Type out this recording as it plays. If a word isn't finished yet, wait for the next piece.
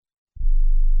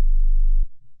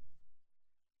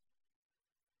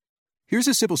Here's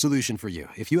a simple solution for you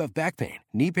if you have back pain,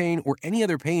 knee pain, or any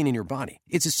other pain in your body.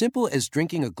 It's as simple as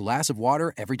drinking a glass of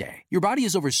water every day. Your body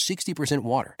is over 60%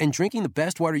 water, and drinking the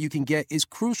best water you can get is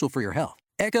crucial for your health.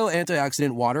 Echo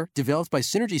Antioxidant Water, developed by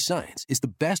Synergy Science, is the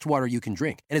best water you can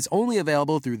drink, and it's only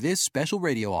available through this special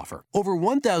radio offer. Over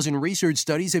 1,000 research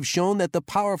studies have shown that the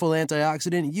powerful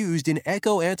antioxidant used in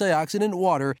Echo Antioxidant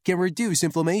Water can reduce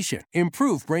inflammation,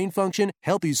 improve brain function,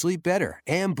 help you sleep better,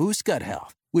 and boost gut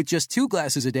health. With just 2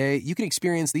 glasses a day, you can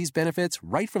experience these benefits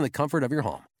right from the comfort of your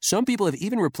home. Some people have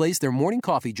even replaced their morning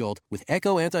coffee jolt with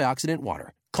Echo Antioxidant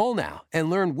Water. Call now and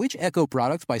learn which Echo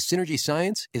product by Synergy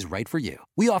Science is right for you.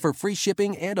 We offer free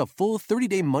shipping and a full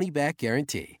 30-day money-back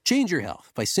guarantee. Change your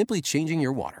health by simply changing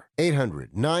your water.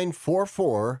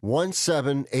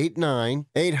 800-944-1789.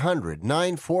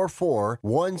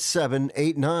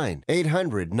 800-944-1789.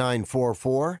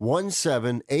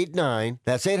 800-944-1789.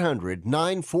 That's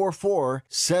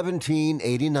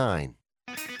 800-944-1789.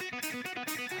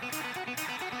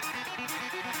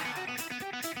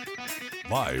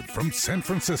 Live from San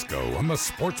Francisco on the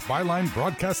Sports Byline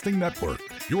Broadcasting Network,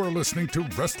 you are listening to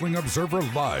Wrestling Observer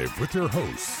Live with your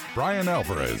hosts, Bryan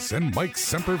Alvarez and Mike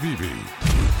Sempervive.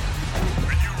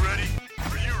 Are you ready?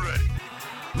 Are you ready?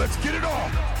 Let's get it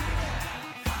on!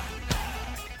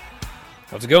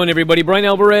 How's it going, everybody? Bryan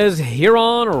Alvarez here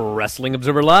on Wrestling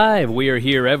Observer Live. We are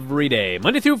here every day,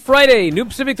 Monday through Friday, noon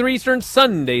Pacific 3 Eastern,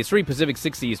 Sundays 3 Pacific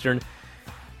 6 Eastern.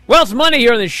 Well, it's Monday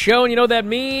here on the show, and you know what that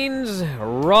means?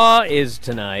 Raw is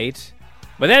tonight.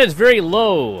 But that is very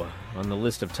low on the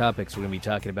list of topics we're going to be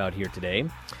talking about here today.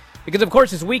 Because, of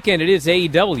course, this weekend it is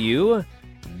AEW,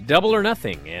 Double or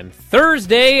Nothing. And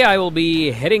Thursday I will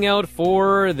be heading out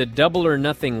for the Double or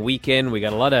Nothing weekend. We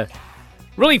got a lot of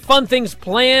really fun things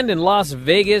planned in Las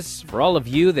Vegas for all of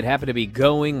you that happen to be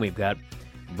going. We've got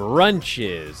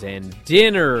brunches and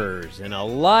dinners and a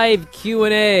live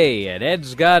Q&A. And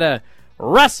Ed's got a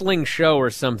wrestling show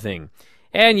or something.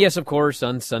 And yes, of course,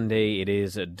 on Sunday it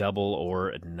is a Double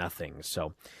or Nothing.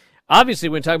 So obviously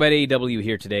we're going to talk about AEW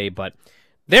here today, but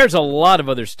there's a lot of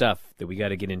other stuff that we got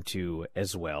to get into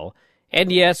as well.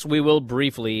 And yes, we will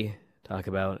briefly talk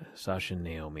about Sasha and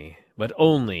Naomi, but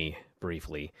only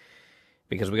briefly,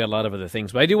 because we got a lot of other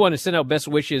things. But I do want to send out best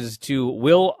wishes to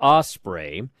Will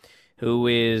Ospreay, who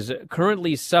is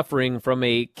currently suffering from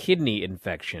a kidney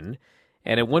infection,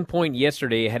 and at one point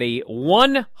yesterday had a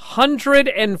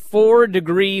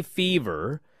 104-degree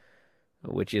fever,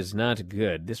 which is not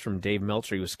good. This from Dave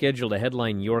Meltzer. He was scheduled to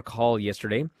headline York Hall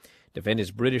yesterday, defend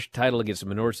his British title against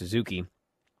Minoru Suzuki.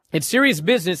 It's serious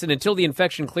business, and until the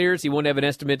infection clears, he won't have an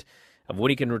estimate of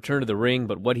when he can return to the ring,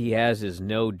 but what he has is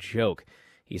no joke.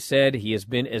 He said he has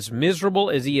been as miserable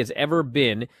as he has ever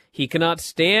been. He cannot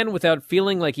stand without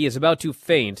feeling like he is about to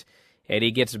faint, and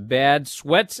he gets bad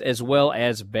sweats as well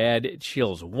as bad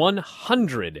chills.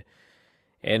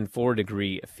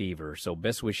 104-degree fever. So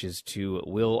best wishes to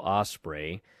Will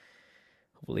Ospreay.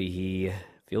 Hopefully he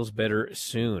feels better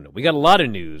soon. We got a lot of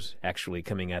news actually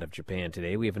coming out of Japan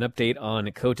today. We have an update on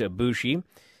Kota Ibushi.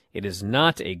 It is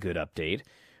not a good update.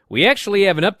 We actually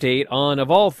have an update on,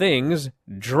 of all things,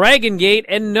 Dragon Gate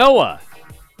and Noah.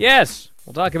 Yes,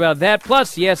 we'll talk about that.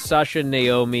 Plus, yes, Sasha and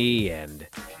Naomi and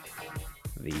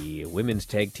the women's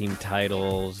tag team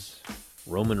titles,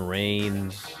 Roman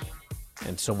Reigns,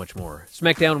 and so much more.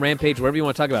 SmackDown, Rampage, whatever you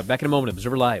want to talk about. Back in a moment.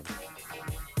 Observer Live.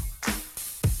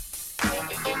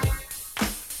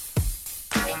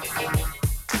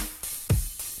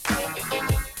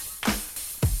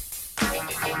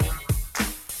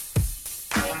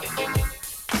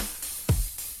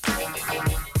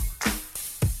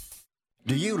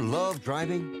 Do you love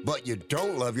driving, but you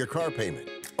don't love your car payment?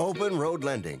 Open Road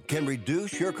Lending can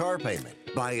reduce your car payment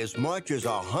by as much as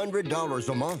 $100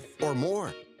 a month or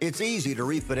more. It's easy to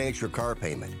refinance your car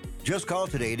payment. Just call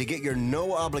today to get your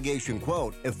no-obligation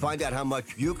quote and find out how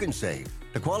much you can save.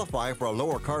 To qualify for a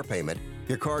lower car payment,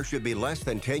 your car should be less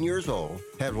than 10 years old,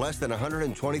 have less than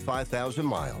 125,000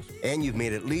 miles, and you've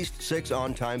made at least 6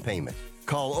 on-time payments.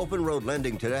 Call Open Road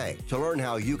Lending today to learn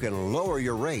how you can lower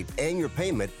your rate and your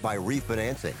payment by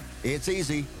refinancing. It's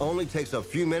easy, only takes a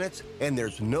few minutes, and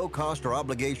there's no cost or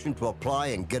obligation to apply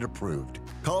and get approved.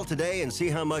 Call today and see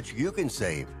how much you can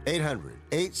save.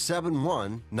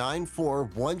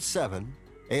 800-871-9417.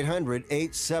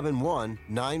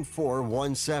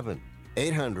 800-871-9417.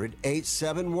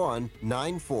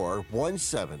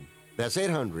 800-871-9417. That's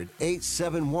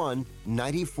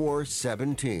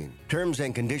 800-871-9417. Terms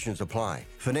and conditions apply.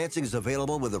 Financing is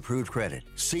available with approved credit.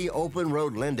 See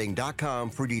openroadlending.com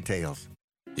for details.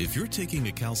 If you're taking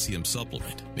a calcium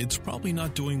supplement, it's probably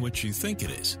not doing what you think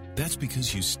it is. That's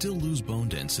because you still lose bone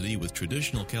density with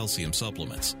traditional calcium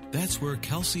supplements. That's where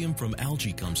calcium from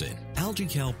algae comes in.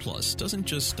 AlgaeCal Plus doesn't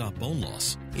just stop bone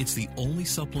loss. It's the only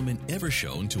supplement ever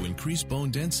shown to increase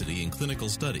bone density in clinical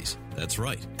studies. That's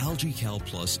right. AlgaeCal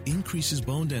Plus increases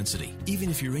bone density, even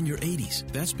if you're in your 80s.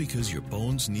 That's because your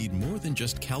bones need more than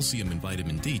just calcium and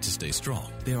vitamin D to stay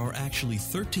strong. There are actually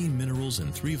 13 minerals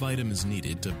and 3 vitamins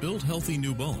needed to build healthy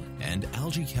new bone. And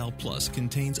AlgaeCal Plus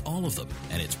contains all of them,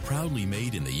 and it's proudly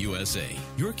made in the USA.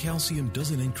 Your calcium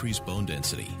doesn't increase bone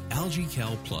density.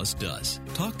 AlgaeCal Plus does.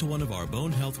 Talk to one of our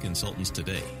bone health consultants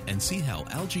today and see how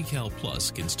AlgaeCal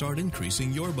Plus can start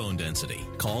increasing your bone density.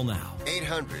 Call now.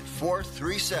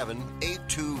 800-437-8217.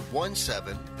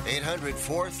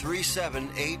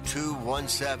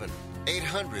 800-437-8217.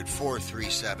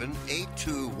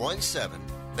 800-437-8217.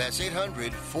 That's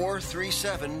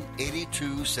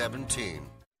 800-437-8217.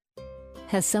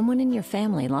 Has someone in your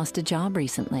family lost a job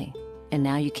recently, and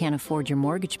now you can't afford your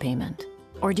mortgage payment?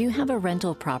 Or do you have a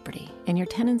rental property and your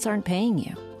tenants aren't paying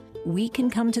you? We can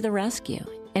come to the rescue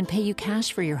and pay you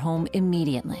cash for your home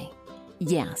immediately.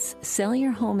 Yes, sell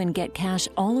your home and get cash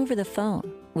all over the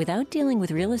phone without dealing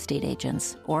with real estate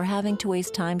agents or having to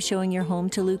waste time showing your home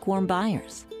to lukewarm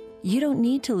buyers. You don't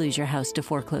need to lose your house to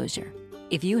foreclosure.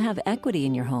 If you have equity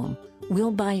in your home,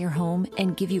 we'll buy your home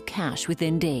and give you cash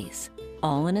within days,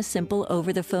 all in a simple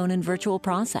over-the-phone and virtual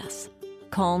process.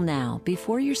 Call now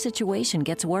before your situation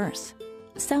gets worse.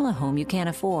 Sell a home you can't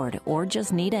afford or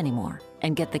just need anymore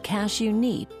and get the cash you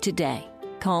need today.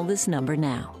 Call this number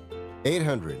now.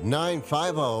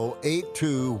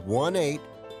 800-950-8218.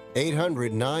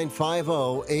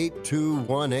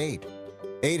 800-950-8218.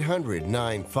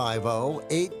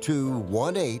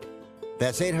 800-950-8218.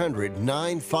 That's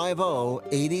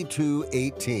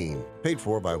 800-950-8218. Paid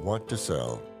for by Want to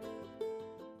Sell.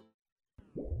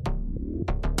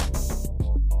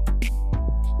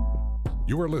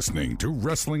 You are listening to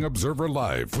Wrestling Observer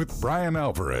Live with Bryan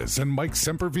Alvarez and Mike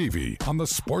Sempervive on the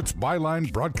Sports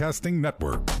Byline Broadcasting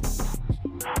Network.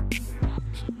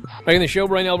 Back in the show,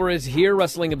 Bryan Alvarez here,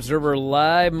 Wrestling Observer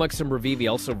Live. Mike Sempervive,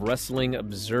 also of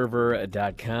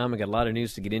WrestlingObserver.com. I got a lot of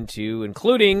news to get into,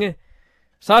 including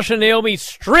Sasha and Naomi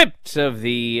stripped of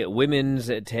the women's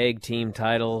tag team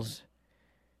titles.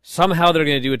 Somehow they're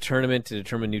going to do a tournament to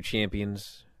determine new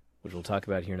champions, which we'll talk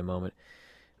about here in a moment.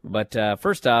 But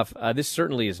first off, this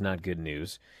certainly is not good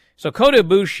news. So Kota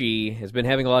Ibushi has been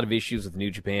having a lot of issues with New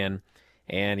Japan,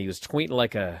 and he was tweeting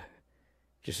like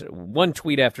just one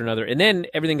tweet after another, and then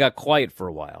everything got quiet for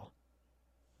a while.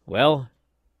 Well,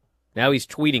 now he's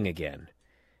tweeting again,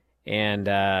 and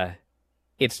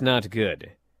it's not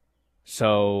good.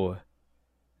 So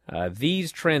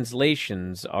these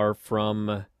translations are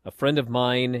from a friend of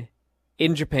mine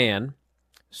in Japan,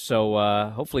 so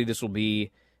hopefully this will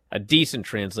be a decent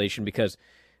translation, because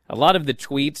a lot of the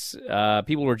tweets,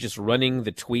 people were just running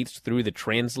the tweets through the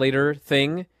translator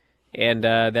thing, and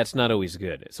that's not always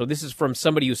good. So this is from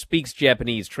somebody who speaks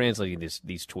Japanese translating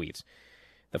these tweets.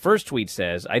 The first tweet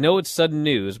says, "I know it's sudden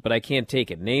news, but I can't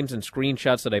take it. Names and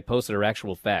screenshots that I posted are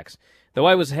actual facts. Though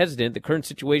I was hesitant, the current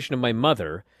situation of my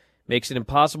mother makes it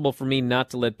impossible for me not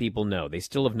to let people know. They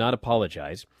still have not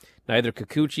apologized. Neither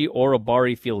Kikuchi or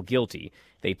Obari feel guilty.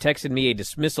 They texted me a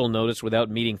dismissal notice without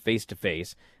meeting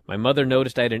face-to-face. My mother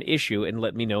noticed I had an issue and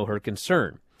let me know her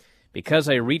concern. Because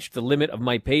I reached the limit of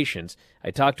my patience,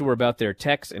 I talked to her about their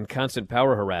texts and constant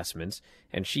power harassments,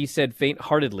 and she said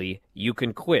faint-heartedly, 'You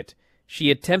can quit.' She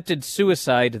attempted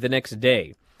suicide the next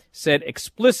day. Said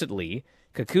explicitly,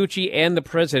 Kikuchi and the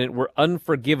president were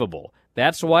unforgivable.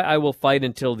 That's why I will fight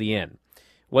until the end.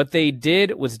 What they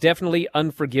did was definitely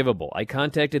unforgivable. I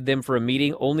contacted them for a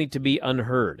meeting only to be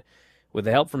unheard. With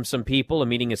the help from some people, a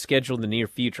meeting is scheduled in the near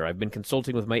future. I've been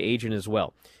consulting with my agent as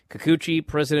well. Kikuchi,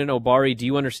 President Obari, do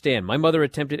you understand? My mother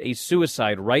attempted a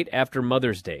suicide right after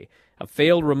Mother's Day. A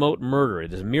failed remote murder.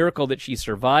 It is a miracle that she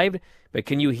survived, but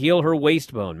can you heal her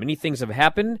waist bone? Many things have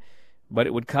happened, but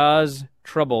it would cause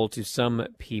trouble to some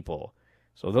people."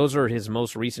 So those are his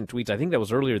most recent tweets. I think that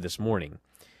was earlier this morning.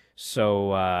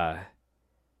 So, I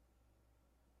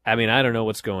mean, I don't know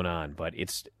what's going on, but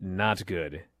it's not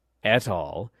good at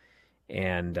all.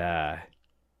 And I'm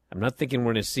not thinking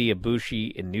we're going to see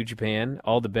Ibushi in New Japan.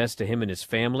 All the best to him and his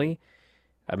family.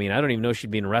 I mean, I don't even know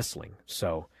she'd be in wrestling.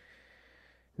 So,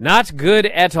 not good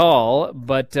at all,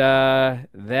 but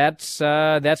that's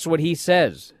what he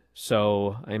says.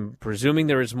 So, I'm presuming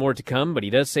there is more to come, but he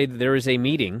does say that there is a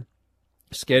meeting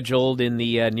scheduled in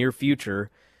the near future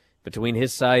between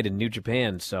his side and New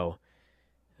Japan. So,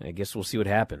 I guess we'll see what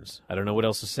happens. I don't know what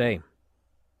else to say.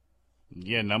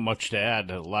 Yeah, not much to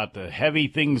add. A lot of heavy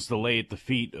things to lay at the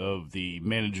feet of the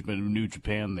management of New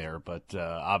Japan there, but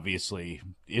obviously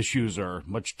issues are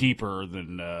much deeper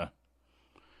than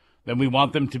we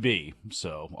want them to be.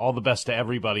 So all the best to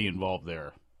everybody involved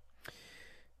there.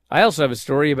 I also have a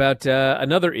story about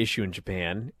another issue in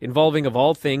Japan involving, of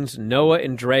all things, Noah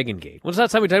and Dragon Gate. When's the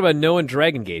last time we talked about Noah and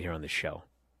Dragon Gate here on this show?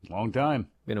 Long time.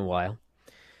 Been a while.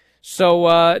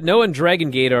 So Noah and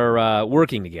Dragon Gate are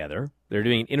working together. They're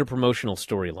doing an interpromotional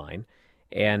storyline.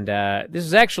 And this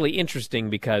is actually interesting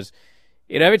because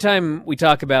every time we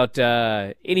talk about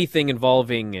anything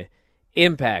involving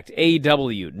Impact,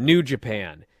 AEW, New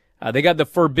Japan, they got the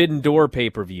Forbidden Door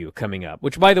pay-per-view coming up,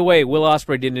 which, by the way, Will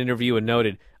Ospreay did an interview and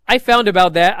noted, I found out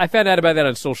about that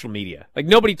on social media. Like,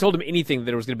 nobody told him anything that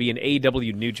there was going to be an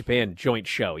AEW New Japan joint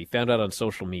show. He found out on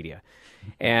social media.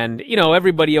 And,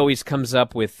 everybody always comes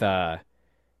up with all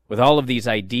of these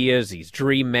ideas, these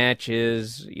dream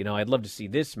matches. I'd love to see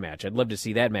this match. I'd love to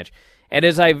see that match. And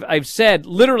as I've said,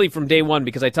 literally from day one,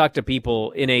 because I talked to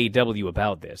people in AEW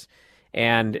about this,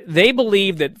 and they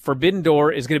believe that Forbidden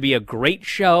Door is going to be a great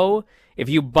show. If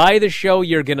you buy the show,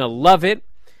 you're going to love it.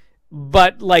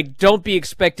 But, don't be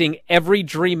expecting every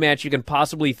dream match you can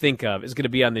possibly think of is going to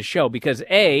be on this show. Because,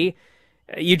 A,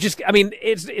 you just,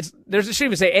 there's a shouldn't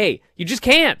even say A. You just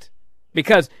can't.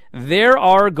 Because there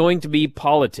are going to be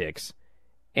politics.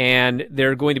 And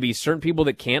there are going to be certain people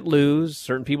that can't lose,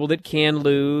 certain people that can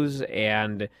lose.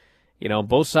 And,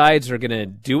 both sides are going to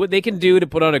do what they can do to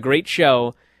put on a great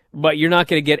show. But you're not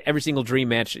going to get every single dream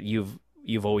match that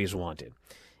you've always wanted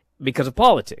because of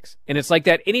politics. And it's like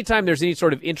that anytime there's any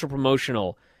sort of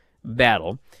intra-promotional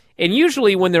battle. And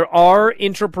usually when there are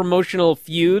intra-promotional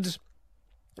feuds,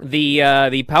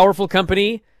 the powerful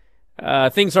company,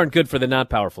 things aren't good for the not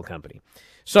powerful company.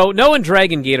 So Noah and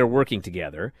Dragon Gate are working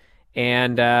together.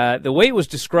 And the way it was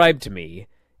described to me,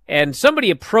 and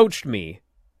somebody approached me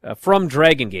from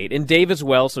Dragon Gate, and Dave as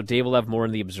well, so Dave will have more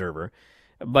in the Observer.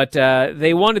 But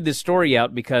they wanted this story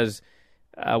out because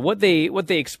what they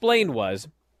explained was,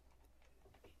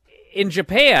 in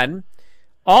Japan,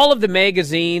 all of the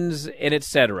magazines and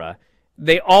etc.,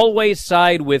 they always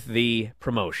side with the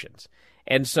promotions.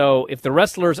 And so if the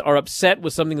wrestlers are upset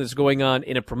with something that's going on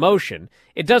in a promotion,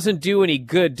 it doesn't do any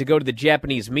good to go to the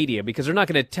Japanese media because they're not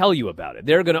going to tell you about it.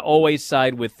 They're going to always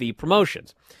side with the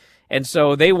promotions. And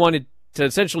so they wanted to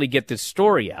essentially get this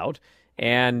story out.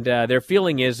 And their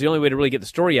feeling is the only way to really get the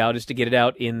story out is to get it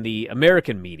out in the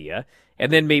American media,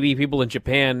 and then maybe people in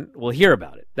Japan will hear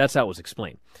about it. That's how it was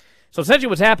explained. So essentially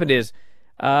what's happened is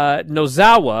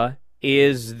Nozawa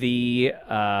is the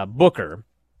booker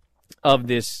of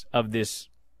the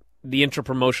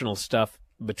intrapromotional stuff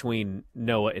between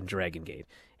Noah and Dragon Gate.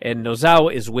 And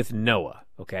Nozawa is with Noah,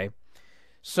 okay?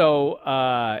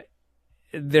 So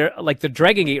they're the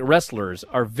Dragon Gate wrestlers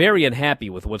are very unhappy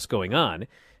with what's going on,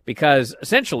 because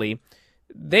essentially,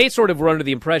 they sort of were under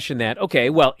the impression that, okay,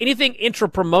 well, anything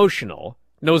intra-promotional,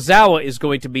 Nozawa is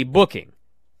going to be booking.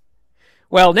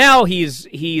 Well, now he's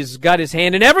got his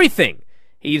hand in everything.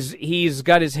 He's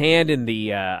got his hand in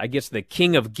the I guess the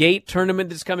King of Gate tournament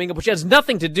that's coming up, which has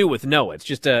nothing to do with Noah. It's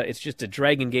just a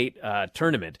Dragon Gate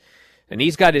tournament, and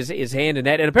he's got his hand in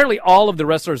that. And apparently, all of the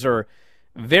wrestlers are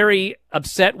very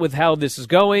upset with how this is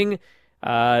going.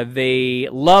 They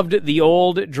loved the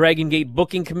old Dragon Gate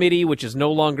booking committee, which is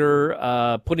no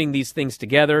longer putting these things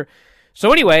together.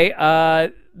 So anyway,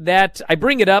 that I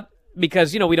bring it up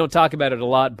because, we don't talk about it a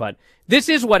lot, but this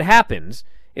is what happens.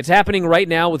 It's happening right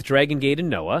now with Dragon Gate and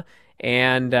Noah,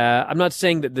 and I'm not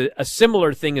saying that a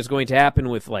similar thing is going to happen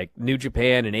with New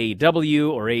Japan and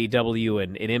AEW or AEW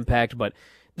and Impact, but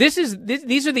these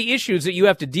are the issues that you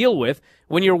have to deal with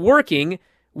when you're working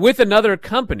with another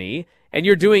company and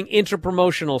you're doing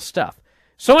inter-promotional stuff.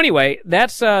 So anyway,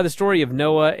 that's the story of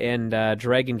Noah and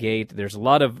Dragon Gate. There's a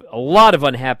lot of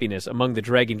unhappiness among the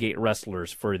Dragon Gate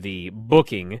wrestlers for the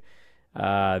booking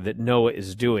that Noah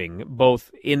is doing,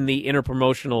 both in the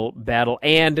inter-promotional battle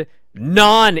and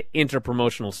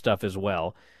non-inter-promotional stuff as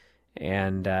well.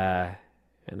 And I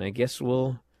guess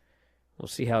we'll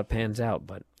see how it pans out,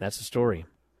 but that's the story.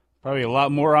 Probably a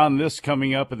lot more on this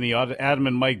coming up in the Adam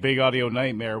and Mike Big Audio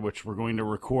Nightmare, which we're going to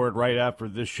record right after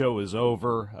this show is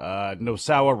over.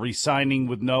 Nozawa re-signing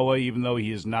with Noah, even though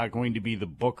he is not going to be the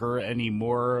booker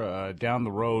anymore down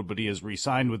the road, but he has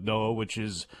re-signed with Noah, which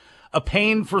is a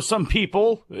pain for some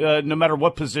people, no matter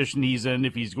what position he's in,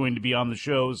 if he's going to be on the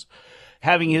shows.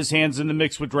 Having his hands in the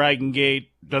mix with Dragon Gate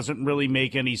doesn't really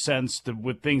make any sense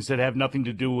with things that have nothing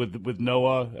to do with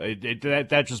Noah.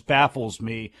 That just baffles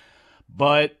me.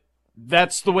 But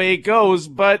that's the way it goes.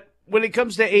 But when it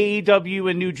comes to AEW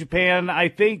and New Japan, I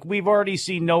think we've already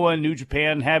seen Noah and New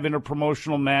Japan have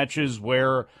interpromotional matches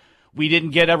where we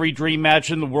didn't get every dream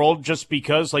match in the world just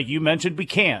because, like you mentioned, we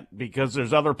can't, because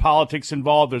there's other politics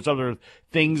involved, there's other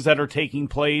things that are taking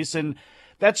place, and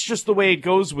that's just the way it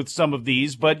goes with some of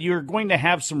these. But you're going to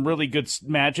have some really good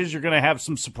matches, you're going to have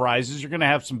some surprises, you're going to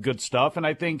have some good stuff, and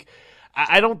I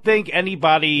don't think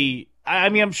anybody... I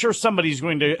mean, I'm sure somebody's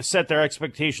going to set their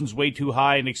expectations way too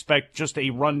high and expect just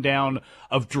a rundown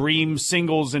of dream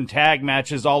singles and tag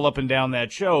matches all up and down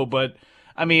that show. But,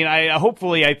 I mean,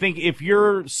 I think if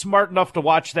you're smart enough to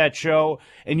watch that show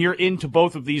and you're into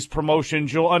both of these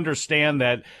promotions, you'll understand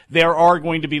that there are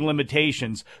going to be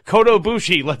limitations. Kota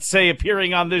Ibushi, let's say,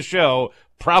 appearing on this show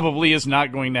probably is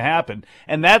not going to happen.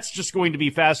 And that's just going to be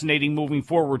fascinating moving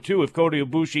forward, too. If Kota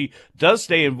Ibushi does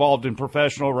stay involved in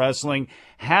professional wrestling,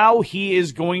 how he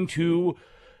is going to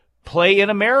play in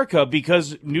America,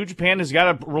 because New Japan has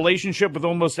got a relationship with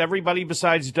almost everybody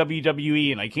besides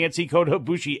WWE, and I can't see Kota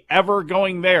Ibushi ever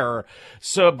going there.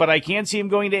 But I can see him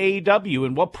going to AEW,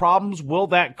 and what problems will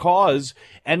that cause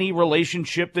any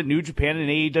relationship that New Japan and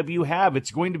AEW have?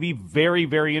 It's going to be very,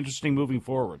 very interesting moving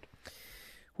forward.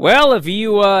 Well, if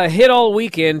you hit all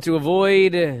weekend to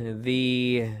avoid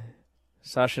the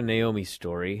Sasha Naomi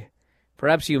story,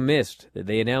 perhaps you missed that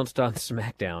they announced on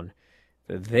SmackDown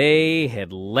that they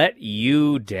had let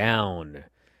you down.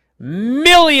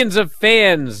 Millions of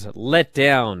fans let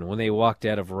down when they walked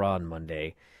out of Raw on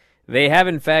Monday. They have,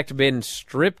 in fact, been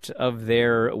stripped of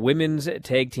their women's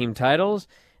tag team titles.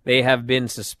 They have been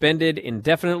suspended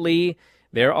indefinitely.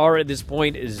 There are, at this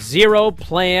point, zero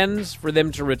plans for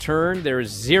them to return. There is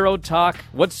zero talk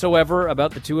whatsoever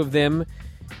about the two of them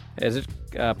as it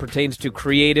pertains to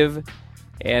creative.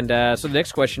 And so the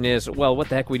next question is, well, what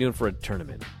the heck are we doing for a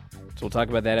tournament? So we'll talk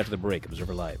about that after the break.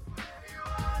 Observer Live.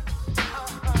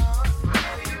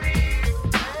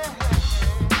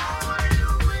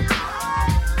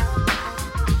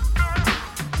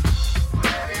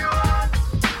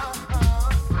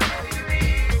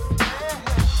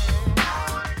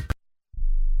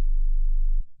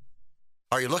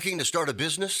 Are you looking to start a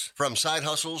business? From side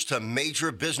hustles to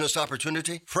major business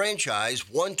opportunity? Franchise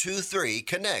 123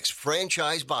 connects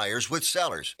franchise buyers with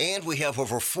sellers. And we have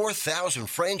over 4,000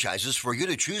 franchises for you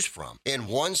to choose from. In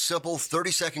one simple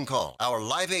 30-second call, our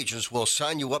live agents will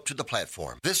sign you up to the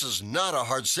platform. This is not a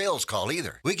hard sales call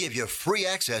either. We give you free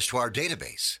access to our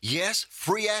database. Yes,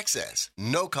 free access.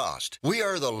 No cost. We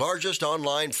are the largest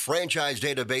online franchise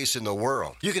database in the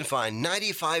world. You can find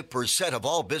 95% of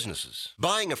all businesses.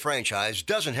 Buying a franchise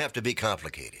doesn't have to be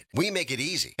complicated. We make it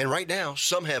easy. And right now,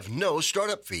 some have no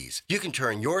startup fees. You can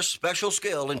turn your special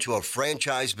skill into a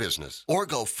franchise business or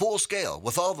go full scale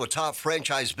with all the top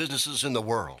franchise businesses in the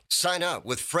world. Sign up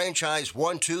with Franchise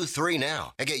 123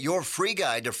 now and get your free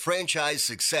guide to franchise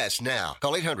success now.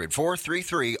 Call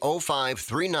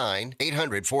 800-433-0539,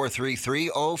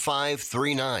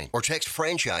 800-433-0539, or text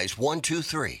Franchise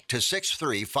 123 to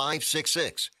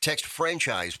 63566. Text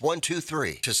Franchise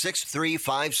 123 to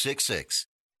 63566.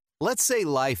 Let's say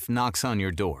life knocks on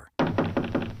your door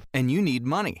and you need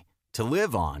money to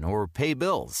live on or pay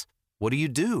bills. What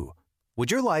do?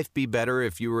 Would your life be better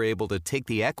if you were able to take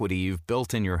the equity you've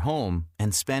built in your home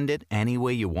and spend it any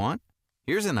way you want?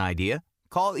 Here's an idea.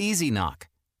 Call Easy Knock.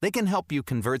 They can help you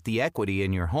convert the equity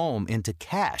in your home into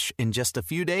cash in just a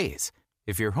few days.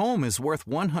 If your home is worth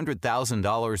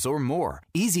 $100,000 or more,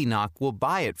 Easy Knock will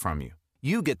buy it from you.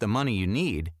 You get the money you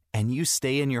need, and you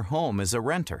stay in your home as a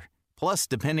renter. Plus,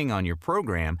 depending on your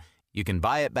program, you can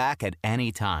buy it back at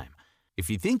any time.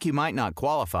 If you think you might not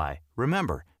qualify,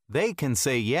 remember, they can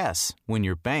say yes when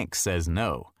your bank says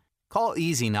no. Call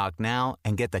Easy Knock now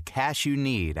and get the cash you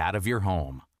need out of your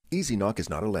home. Easy Knock is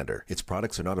not a lender. Its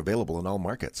products are not available in all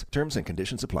markets. Terms and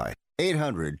conditions apply.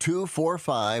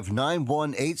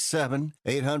 800-245-9187.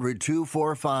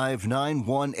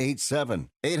 800-245-9187.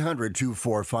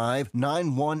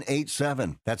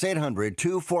 800-245-9187. That's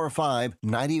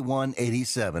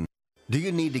 800-245-9187. Do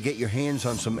you need to get your hands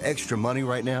on some extra money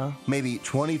right now? Maybe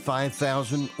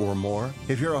 $25,000 or more?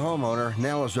 If you're a homeowner,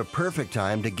 now is a perfect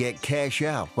time to get cash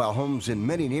out, while homes in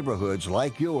many neighborhoods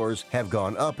like yours have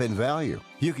gone up in value.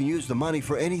 You can use the money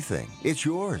for anything. It's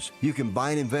yours. You can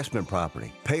buy an investment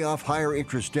property, pay off higher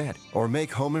interest debt, or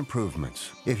make home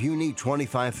improvements. If you need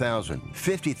 $25,000,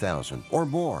 $50,000, or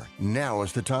more, now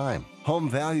is the time. Home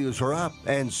values are up,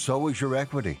 and so is your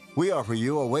equity. We offer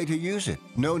you a way to use it.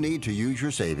 No need to use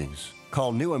your savings.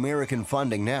 Call New American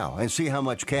Funding now and see how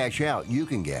much cash out you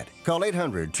can get. Call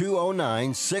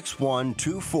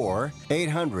 800-209-6124,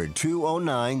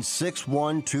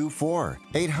 800-209-6124,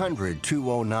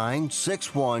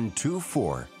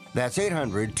 800-209-6124, That's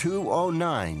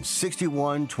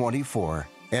 800-209-6124.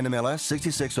 NMLS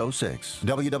 6606.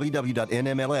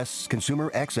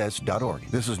 www.nmlsconsumeraccess.org.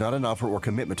 This is not an offer or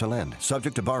commitment to lend.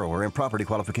 Subject to borrower and property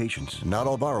qualifications. Not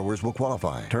all borrowers will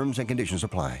qualify. Terms and conditions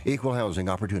apply. Equal housing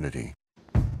opportunity.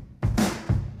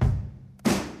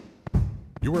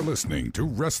 You are listening to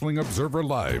Wrestling Observer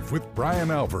Live with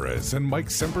Bryan Alvarez and Mike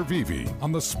Sempervive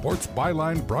on the Sports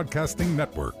Byline Broadcasting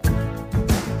Network.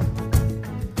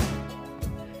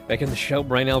 Back in the show,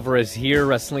 Bryan Alvarez here,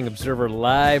 Wrestling Observer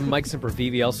Live. Mike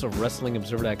Sempervive, also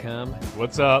WrestlingObserver.com.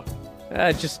 What's up?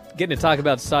 Just getting to talk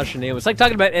about Sasha Naomi. It's like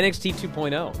talking about NXT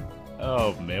 2.0.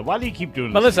 Oh, man. Why do you keep doing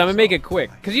this? But listen, I'm going to make it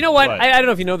quick. Because you know what? I don't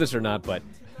know if you know this or not, but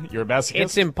you're a masochist?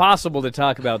 It's impossible to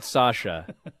talk about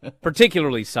Sasha,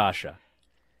 particularly Sasha,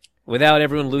 without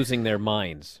everyone losing their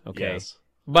minds. Okay? Yes.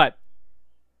 But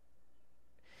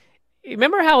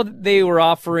remember how they were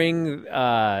offering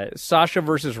Sasha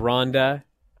versus Ronda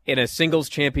in a singles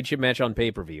championship match on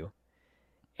pay-per-view.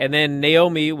 And then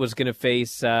Naomi was going to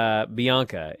face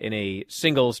Bianca in a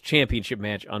singles championship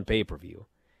match on pay-per-view.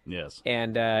 Yes.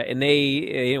 And they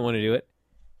didn't want to do it.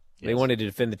 Yes. They wanted to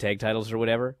defend the tag titles or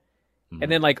whatever. Mm-hmm.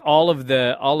 And then like all of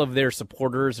their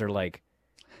supporters are like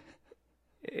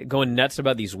going nuts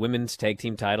about these women's tag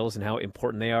team titles and how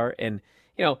important they are. And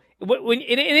you know, and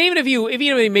even if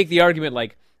you make the argument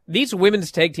like these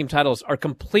women's tag team titles are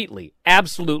completely,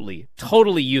 absolutely,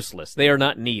 totally useless. They are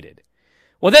not needed.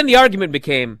 Well, then the argument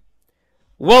became,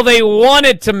 well, they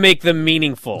wanted to make them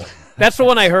meaningful. That's the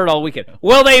one I heard all weekend.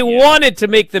 Well, they wanted to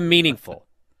make them meaningful.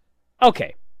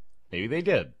 Okay. Maybe they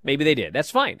did. Maybe they did.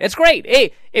 That's fine. That's great.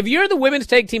 Hey, if you're the women's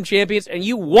tag team champions and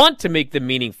you want to make them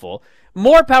meaningful,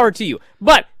 more power to you.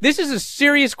 But this is a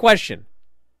serious question.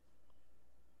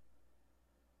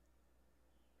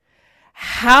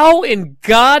 How in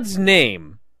God's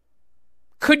name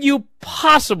could you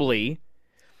possibly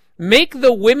make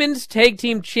the women's tag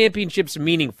team championships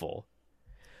meaningful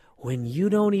when you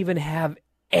don't even have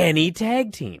any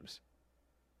tag teams?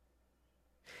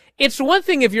 It's one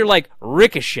thing if you're like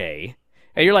Ricochet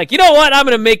and you're like, you know what? I'm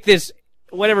going to make this,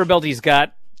 whatever belt he's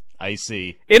got. I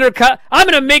see. I'm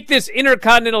going to make this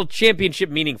Intercontinental Championship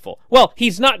meaningful. Well,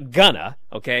 he's not gonna,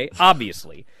 okay?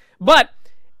 Obviously. But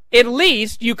at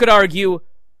least you could argue,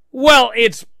 well,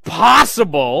 it's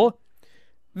possible.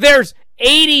 There's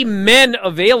 80 men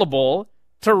available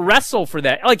to wrestle for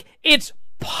that. Like, it's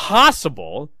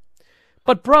possible.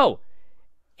 But, bro,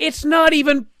 it's not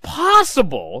even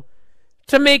possible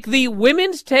to make the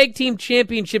women's tag team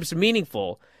championships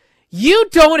meaningful. You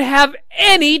don't have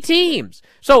any teams.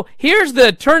 So here's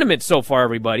the tournament so far,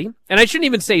 everybody. And I shouldn't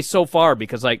even say so far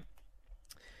because, like,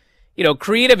 you know,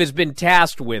 creative has been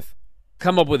tasked with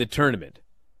come up with a tournament.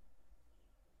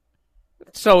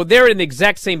 So they're in the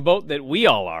exact same boat that we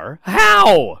all are.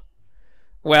 How?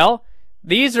 Well,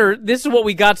 this is what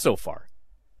we got so far.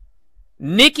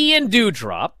 Nikki and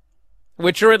Doudrop,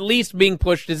 which are at least being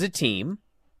pushed as a team.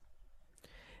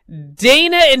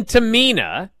 Dana and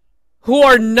Tamina, who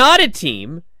are not a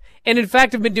team, and in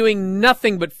fact have been doing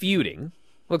nothing but feuding.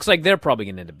 Looks like they're probably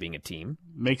going to end up being a team.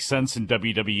 Makes sense in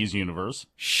WWE's universe.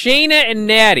 Shayna and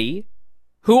Natty,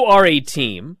 who are a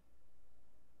team.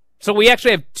 So we actually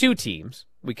have two teams,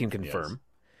 we can confirm.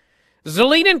 Yes.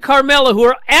 Zelina and Carmella, who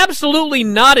are absolutely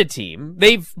not a team.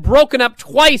 They've broken up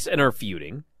twice and are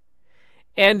feuding.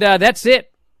 And that's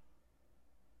it.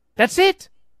 That's it.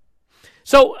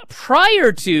 So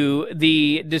prior to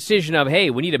the decision of, hey,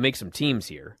 we need to make some teams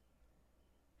here,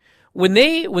 when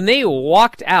they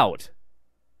walked out,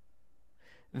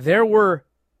 there were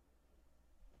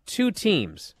two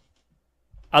teams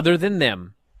other than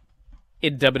them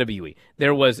in WWE.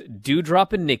 There was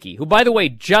Doudrop and Nikki, who, by the way,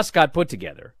 just got put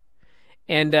together,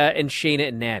 and Shayna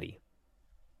and Natty.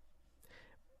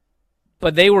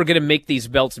 But they were going to make these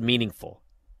belts meaningful.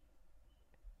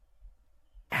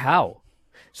 How?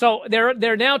 So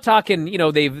they're now talking, you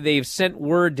know, they've sent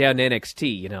word down to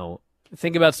NXT, you know,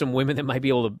 think about some women that might be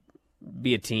able to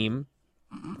be a team.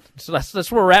 So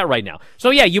that's where we're at right now. So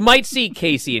yeah, you might see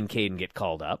Casey and Caden get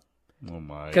called up. Oh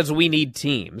my. Because we need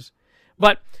teams.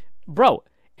 But bro,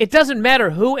 it doesn't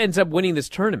matter who ends up winning this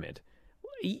tournament.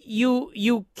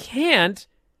 You can't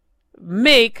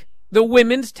make the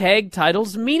women's tag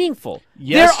titles meaningful.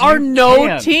 Yes, there are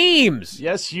no teams.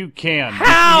 Yes, you can.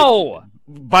 How?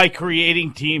 by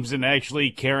creating teams and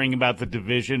actually caring about the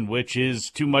division, which is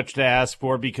too much to ask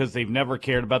for because they've never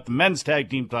cared about the men's tag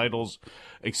team titles,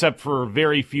 except for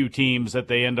very few teams that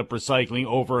they end up recycling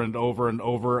over and over and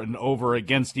over and over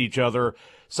against each other.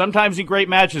 Sometimes in great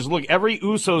matches. Look, every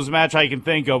Usos match I can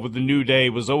think of with the New Day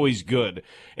was always good.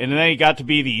 And then it got to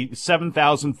be the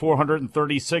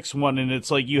 7,436 one, and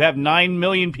it's like, you have 9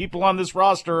 million people on this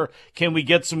roster. Can we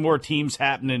get some more teams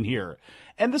happening here?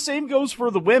 And the same goes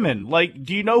for the women. Like,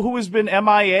 do you know who has been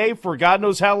MIA for God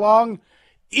knows how long?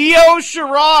 Io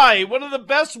Shirai, one of the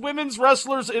best women's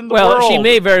wrestlers in the world. Well, she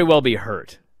may very well be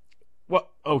hurt. Well,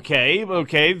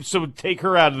 okay, so take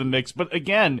her out of the mix. But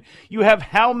again, you have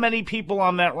how many people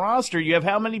on that roster? You have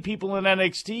how many people in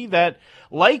NXT that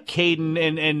like Caden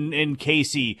and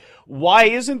Casey? Why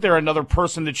isn't there another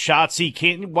person that Shotzi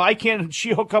can't? Why can't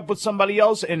she hook up with somebody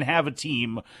else and have a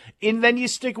team? And then you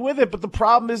stick with it. But the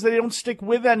problem is they don't stick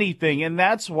with anything, and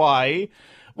that's why.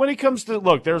 When it comes to,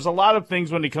 look, there's a lot of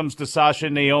things when it comes to Sasha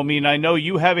and Naomi, and I know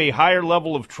you have a higher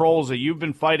level of trolls that you've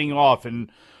been fighting off and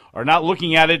are not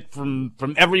looking at it from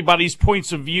everybody's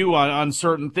points of view on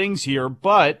certain things here.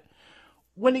 But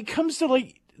when it comes to,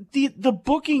 like, the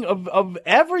booking of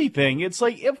everything, it's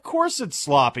like, of course it's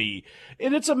sloppy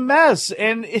and it's a mess,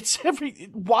 and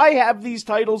why have these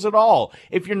titles at all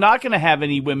if you're not going to have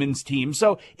any women's team?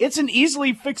 So it's an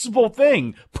easily fixable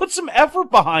thing. Put some effort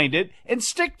behind it and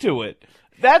stick to it.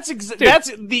 That's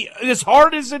as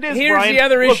hard as it is. Here's Brian. the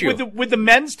other issue with the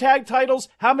men's tag titles.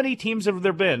 How many teams have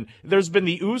there been? There's been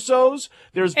the Usos.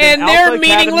 There's been and they're Alpha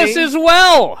meaningless Academy. as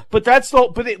well. But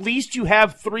but at least you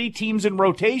have 3 teams in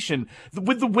rotation.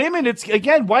 With the women, it's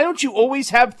again. Why don't you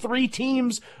always have 3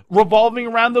 teams revolving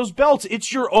around those belts?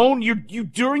 It's your own. You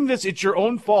doing this. It's your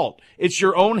own fault. It's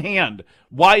your own hand.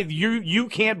 Why you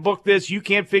can't book this? You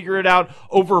can't figure it out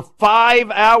over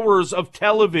 5 hours of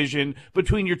television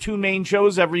between your 2 main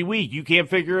shows every week. You can't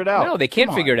figure it out. No, they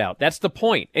can't figure it out. That's the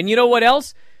point. And you know what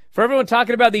else? For everyone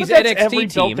talking about these NXT every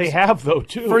teams, belt they have though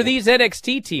too. For these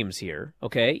NXT teams here,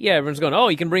 okay, yeah, everyone's going, oh,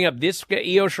 you can bring up this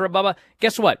Io Shirai, blah, blah.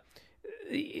 Guess what?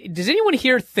 Does anyone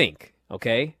here think?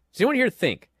 Okay, does anyone here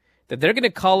think that they're going to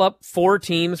call up 4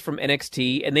 teams from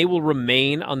NXT and they will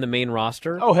remain on the main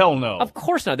roster? Oh, hell no. Of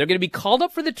course not. They're going to be called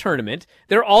up for the tournament.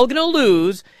 They're all going to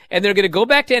lose, and they're going to go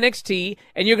back to NXT,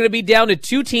 and you're going to be down to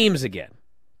 2 teams again.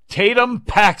 Tatum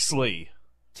Paxley.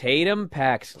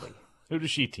 Who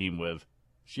does she team with?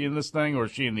 Is she in this thing, or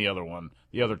is she in the other one,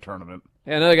 the other tournament?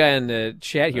 Another guy in the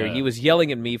chat here, he was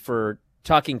yelling at me for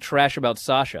talking trash about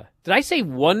Sasha. Did I say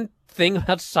one thing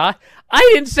about Sasha? I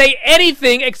didn't say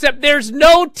anything except there's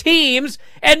no teams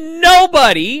and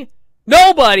nobody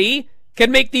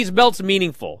can make these belts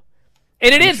meaningful.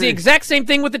 And it is the exact same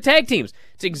thing with the tag teams.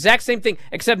 It's the exact same thing,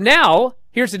 except now,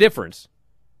 here's the difference.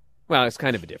 Well, it's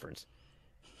kind of a difference.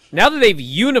 Now that they've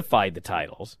unified the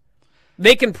titles,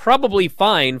 they can probably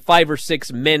find 5 or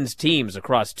 6 men's teams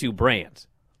across 2 brands.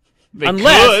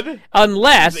 Unless the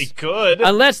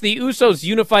Usos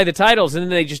unify the titles and then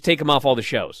they just take them off all the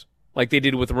shows, like they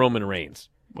did with Roman Reigns.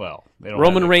 Well,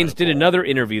 Roman Reigns did another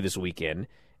interview this weekend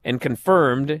and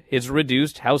confirmed his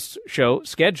reduced house show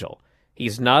schedule.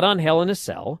 He's not on Hell in a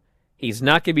Cell. He's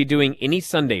not going to be doing any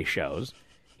Sunday shows.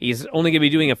 He's only going to be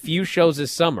doing a few shows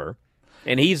this summer,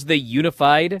 and he's the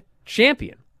unified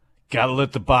champion. Gotta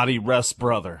let the body rest,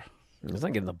 brother. He's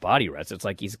not getting the body rest. It's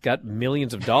like he's got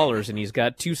millions of dollars and he's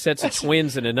got 2 sets of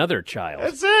twins and another child.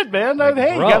 That's it, man.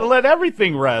 Hey, you gotta let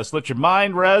everything rest. Let your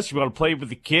mind rest. You want to play with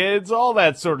the kids, all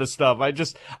that sort of stuff.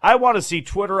 I want to see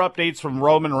Twitter updates from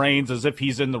Roman Reigns as if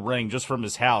he's in the ring just from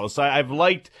his house. I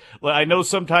know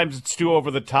sometimes it's too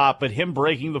over the top, but him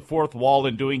breaking the 4th wall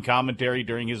and doing commentary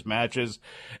during his matches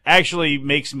actually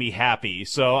makes me happy.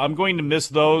 So I'm going to miss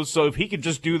those. So if he could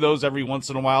just do those every once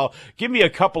in a while, give me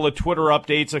a couple of Twitter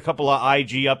updates, a couple of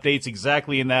IG updates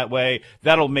exactly in that way.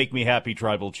 That'll make me happy,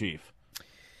 Tribal Chief.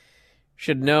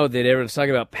 Should know that everyone's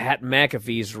talking about Pat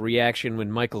McAfee's reaction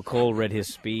when Michael Cole read his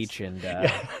speech, and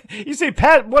you say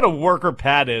Pat, what a worker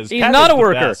Pat is. He's Pat not is a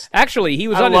worker. best. Actually, he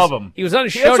was I on love his, him. He was on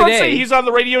his show That's what I'm today. saying. He's on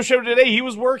the radio show today. He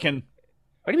was working.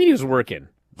 What do you mean he was working?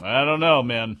 I don't know,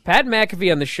 man. Pat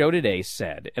McAfee on the show today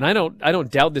said, and I don't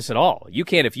doubt this at all. You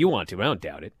can if you want to. I don't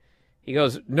doubt it. He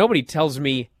goes, nobody tells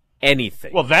me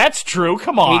anything. Well, that's true.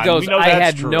 Come on. He goes, I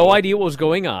had true. no idea what was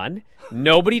going on.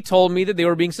 Nobody told me that they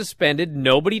were being suspended.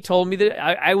 Nobody told me that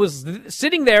I was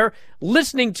sitting there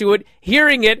listening to it,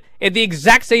 hearing it at the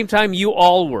exact same time you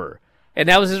all were. And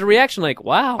that was his reaction, like,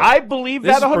 wow. I believe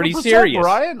that 100%, pretty serious.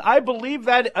 Brian. I believe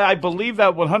that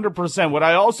 100%. What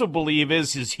I also believe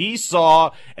is he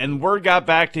saw and word got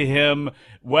back to him,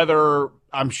 whether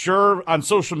I'm sure on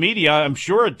social media, I'm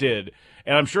sure it did.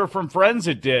 And I'm sure from friends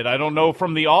it did. I don't know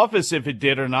from the office if it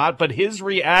did or not, but his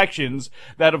reactions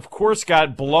that, of course,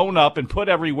 got blown up and put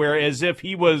everywhere as if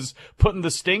he was putting the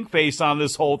stink face on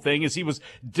this whole thing, as he was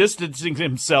distancing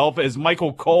himself as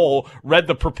Michael Cole read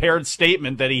the prepared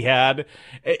statement that he had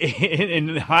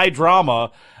in high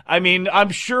drama. I mean,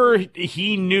 I'm sure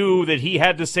he knew that he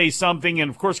had to say something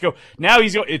and, of course, now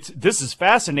he's going, this is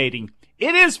fascinating.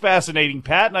 It is fascinating,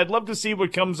 Pat, and I'd love to see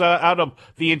what comes out of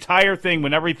the entire thing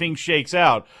when everything shakes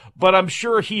out. But I'm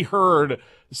sure he heard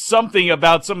something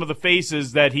about some of the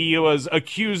faces that he was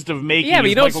accused of making. Yeah, but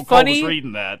you know what's funny?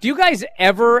 Reading that. Do you guys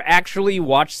ever actually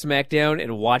watch SmackDown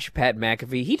and watch Pat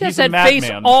McAfee? He does that face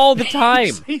madman. all the time.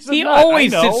 He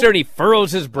always sits there and he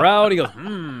furrows his brow and he goes,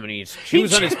 and he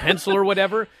chews on his pencil or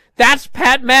whatever. That's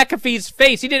Pat McAfee's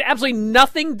face. He did absolutely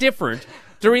nothing different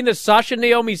during the Sasha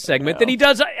Naomi segment than he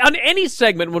does on any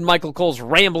segment when Michael Cole's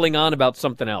rambling on about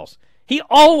something else. He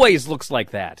always looks like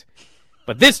that.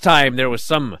 But this time there was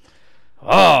some...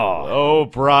 Oh,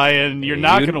 Brian, you're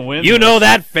not going to win. You know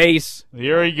that face.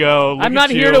 Here we go. I'm not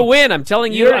here to win. I'm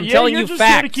telling you. I'm telling you just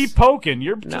facts. Here to keep poking.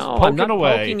 You're just poking I'm not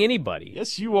away. poking anybody.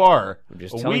 Yes, you are. I'm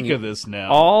just a telling week you of this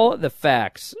now. All the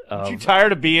facts. Aren't you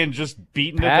tired of being just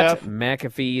beaten Pat to death?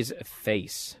 McAfee's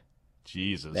face.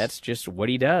 Jesus. That's just what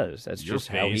he does. That's Your just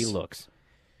how he face. looks.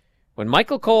 When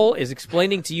Michael Cole is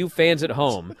explaining to you fans at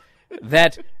home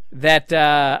that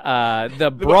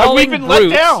the brawling We've been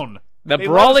brutes, let down. the They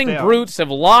brawling let us down. brutes have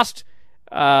lost.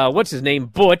 What's his name?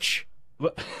 Butch.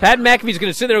 Pat McAfee's going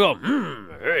to sit there and go,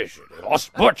 hey,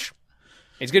 lost Butch.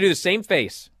 He's going to do the same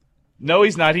face. No,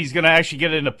 he's not. He's going to actually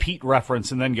get in a Pete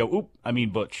reference and then go, oop, I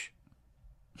mean Butch.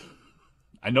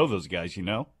 I know those guys, you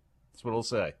know? That's what he'll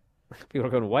say. People are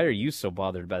going, why are you so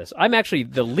bothered by this? I'm actually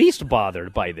the least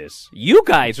bothered by this. You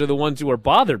guys are the ones who are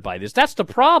bothered by this. That's the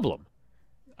problem.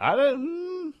 I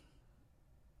don't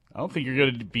think you're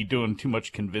going to be doing too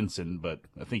much convincing, but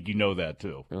I think you know that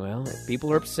too. Well, if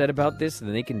people are upset about this,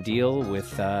 then they can deal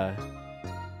with it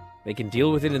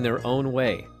in their own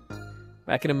way.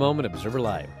 Back in a moment, Observer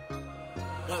Live.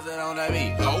 What's that on that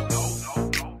beat? Oh.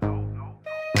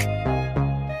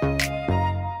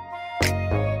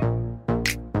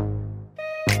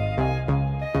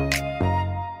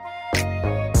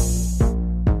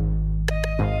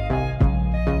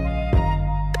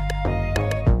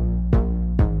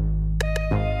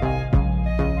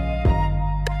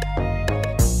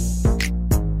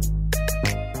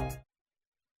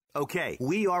 Okay,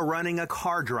 we are running a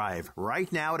car drive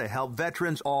right now to help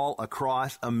veterans all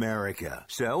across America.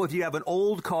 So if you have an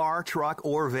old car, truck,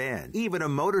 or van, even a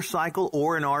motorcycle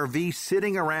or an RV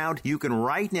sitting around, you can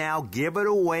right now give it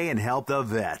away and help the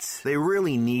vets. They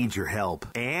really need your help.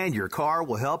 And your car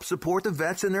will help support the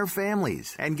vets and their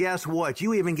families. And guess what?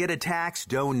 You even get a tax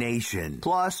donation.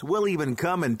 Plus, we'll even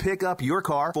come and pick up your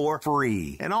car for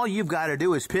free. And all you've got to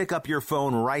do is pick up your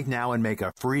phone right now and make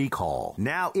a free call.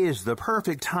 Now is the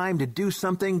perfect time to do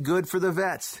something good for the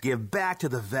vets. Give back to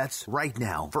the vets right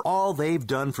now for all they've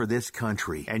done for this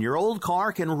country. And your old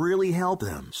car can really help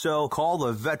them. So call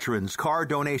the Veterans Car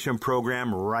Donation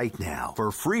Program right now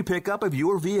for free pickup of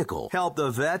your vehicle. Help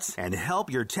the vets and help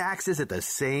your taxes at the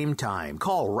same time.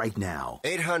 Call right now.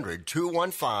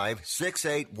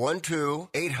 800-215-6812.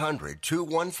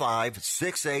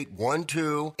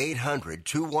 800-215-6812.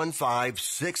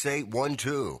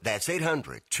 800-215-6812. That's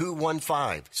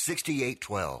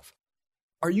 800-215-6812.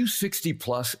 Are you 60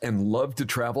 plus and love to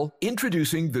travel?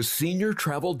 Introducing the Senior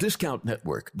Travel Discount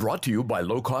Network, brought to you by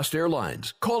Low Cost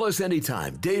Airlines. Call us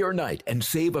anytime, day or night, and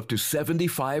save up to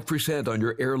 75% on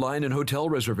your airline and hotel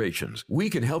reservations. We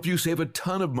can help you save a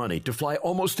ton of money to fly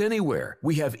almost anywhere.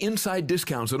 We have inside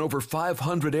discounts on over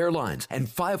 500 airlines and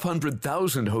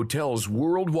 500,000 hotels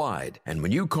worldwide. And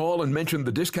when you call and mention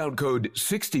the discount code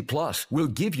 60 plus, we'll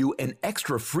give you an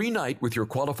extra free night with your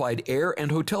qualified air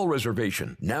and hotel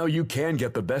reservation. Now you can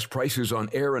get the best prices on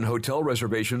air and hotel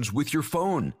reservations with your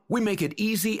phone. We make it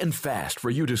easy and fast for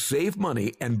you to save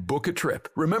money and book a trip.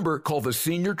 Remember, call the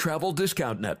Senior Travel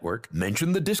Discount Network,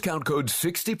 mention the discount code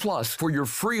 60 plus for your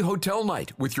free hotel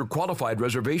night with your qualified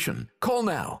reservation. Call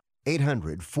now.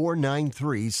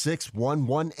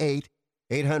 800-493-6118.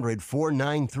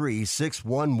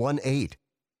 800-493-6118.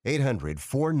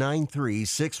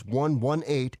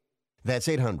 800-493-6118. That's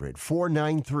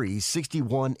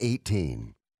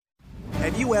 800-493-6118.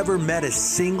 Have you ever met a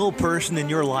single person in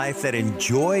your life that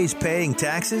enjoys paying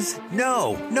taxes?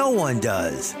 No one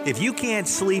does. If you can't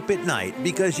sleep at night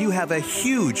because you have a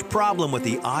huge problem with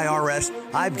the IRS,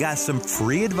 I've got some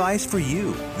free advice for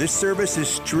you. This service is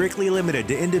strictly limited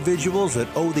to individuals that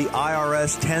owe the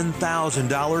IRS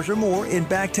 $10,000 or more in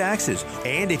back taxes.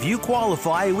 And if you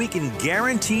qualify, we can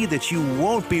guarantee that you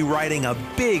won't be writing a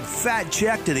big fat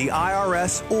check to the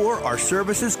IRS, or our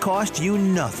services cost you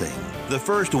nothing. The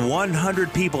first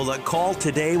 100 people that call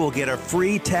today will get a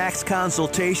free tax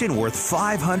consultation worth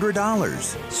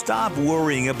 $500. Stop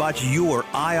worrying about your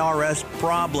IRS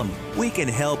problem. We can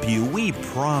help you, we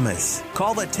promise.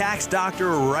 Call the tax doctor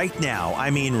right now.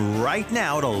 I mean right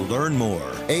now, to learn more.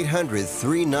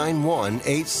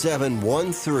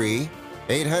 800-391-8713.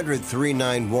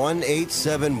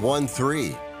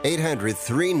 800-391-8713.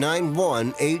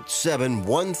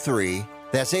 800-391-8713.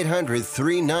 That's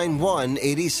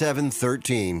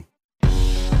 800-391-8713.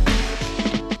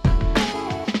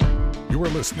 You are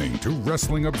listening to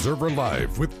Wrestling Observer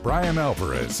Live with Bryan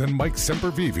Alvarez and Mike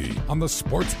Sempervive on the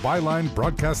Sports Byline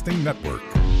Broadcasting Network.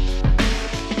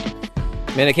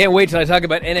 Man, I can't wait till I talk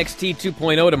about NXT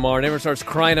 2.0 tomorrow and everyone starts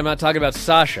crying I'm not talking about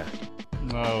Sasha.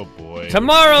 Oh, boy.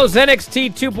 Tomorrow's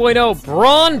NXT 2.0,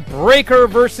 Braun Breaker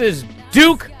versus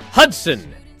Duke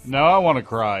Hudson. No, I want to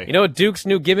cry. You know what Duke's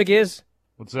new gimmick is?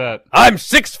 What's that? I'm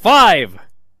 6'5".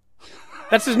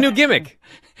 That's his new gimmick.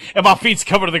 If my feet's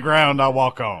covered to the ground, I'll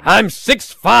walk home. I'm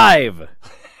 6'5".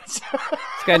 This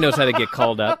guy knows how to get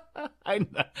called up. I'm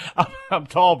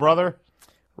tall, brother.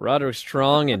 Roderick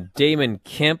Strong and Damon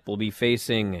Kemp will be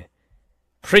facing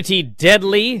Pretty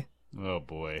Deadly. Oh,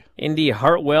 boy. Indy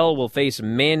Hartwell will face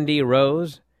Mandy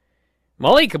Rose.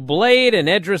 Malik Blade and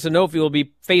Edris Enofi will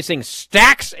be facing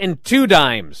Stacks and Two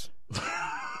Dimes.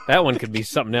 That one could be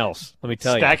something else, let me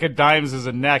tell you. Stack of dimes is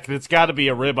a neck. It's got to be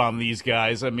a rib on these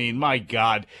guys. I mean, my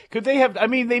God. Could they have... I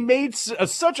mean, they made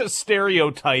such a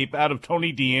stereotype out of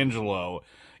Tony D'Angelo,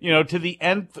 to the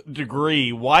nth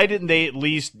degree. Why didn't they at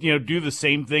least, do the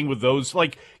same thing with those?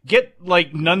 Like, get,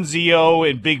 Nunzio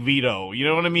and Big Vito. You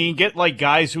know what I mean? Get,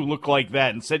 guys who look like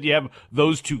that. Instead, you have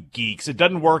those two geeks. It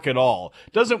doesn't work at all.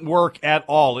 Doesn't work at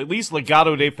all. At least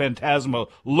Legado de Fantasma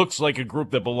looks like a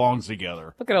group that belongs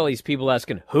together. Look at all these people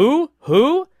asking, who?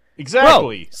 Who?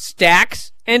 Exactly. Bro,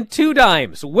 Stacks and Two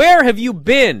Dimes. Where have you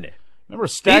been? Remember,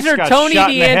 Stacks These are got Tony shot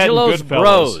in the head in D'Angelo's Goodfellas.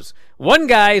 bros. One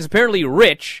guy is apparently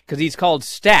rich because he's called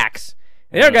Stacks.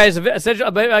 And the other guy is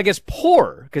essentially, I guess,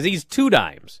 poor because he's Two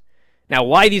Dimes. Now,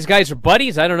 why these guys are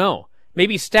buddies, I don't know.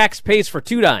 Maybe Stacks pays for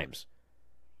Two Dimes.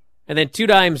 And then Two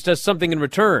Dimes does something in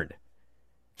return.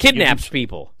 Kidnaps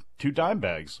people. 2 dime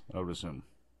bags, I would assume.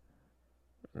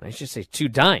 I should say 2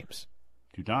 dimes.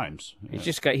 2 dimes. Yeah.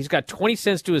 He's got 20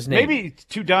 cents to his name. Maybe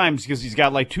 2 dimes because he's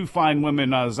got 2 fine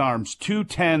women on his arms, 2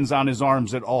 10s on his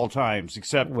arms at all times,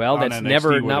 except well, that's on NXT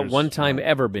never, not one time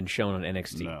ever been shown on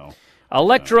NXT. No.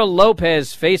 Elektra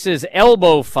Lopez faces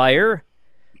Elbow Fire.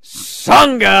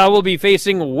 Sangha will be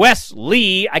facing Wes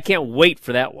Lee. I can't wait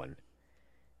for that one.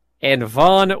 And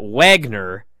Von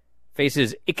Wagner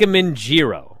faces Ikemen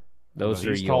Jiro. Those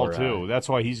are he's your... tall, too. That's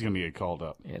why he's going to get called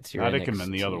up. It's your Not NXT.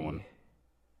 Ikemen, the other one.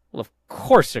 Well, of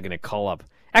course they're going to call up.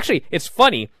 Actually, it's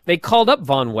funny. They called up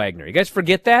Von Wagner. You guys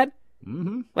forget that?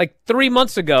 Mm-hmm. 3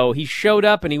 months ago, he showed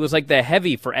up and he was the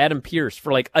heavy for Adam Pearce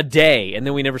for a day, and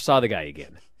then we never saw the guy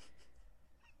again.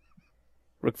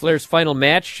 Ric Flair's final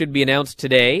match should be announced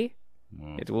today.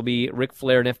 Wow. It will be Ric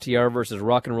Flair and FTR versus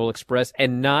Rock and Roll Express,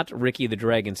 and not Ricky the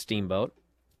Dragon Steamboat.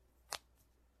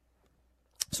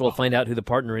 So we'll find out who the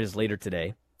partner is later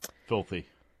today. Filthy.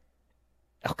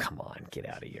 Oh, come on. Get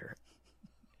out of here.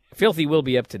 Filthy will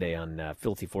be up today on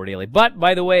Filthy 4 Daily. But,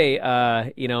 by the way,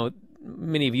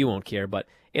 many of you won't care, but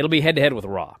it'll be head-to-head with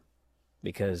Raw.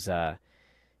 Because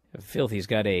Filthy's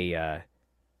got a, I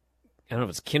don't know if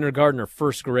it's kindergarten or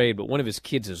first grade, but one of his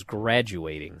kids is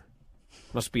graduating.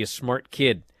 Must be a smart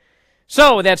kid.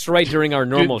 So that's right during our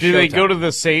normal show. Do they go to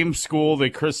the same school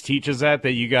that Chris teaches at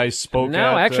that you guys spoke at?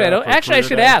 No, actually, I don't. Actually, I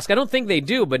should day? ask. I don't think they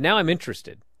do, but now I'm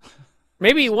interested.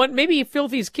 Maybe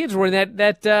Filthy's kids were in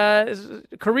that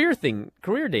career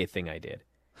day thing I did.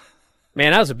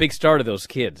 Man, I was a big star to those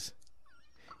kids.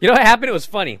 You know what happened? It was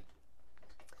funny.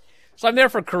 So I'm there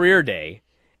for career day,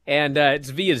 and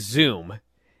it's via Zoom.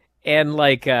 And,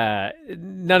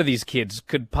 none of these kids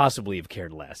could possibly have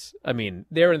cared less. I mean,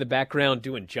 they're in the background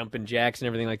doing jumping jacks and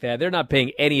everything like that. They're not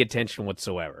paying any attention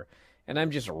whatsoever. And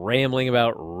I'm just rambling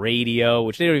about radio,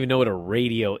 which they don't even know what a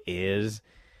radio is.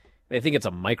 They think it's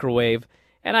a microwave.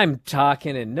 And I'm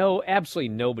talking, and absolutely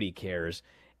nobody cares.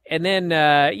 And then,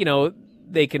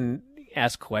 they can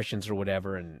ask questions or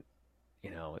whatever, and,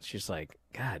 it's just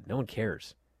God, no one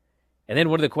cares. And then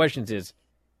one of the questions is,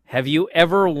 have you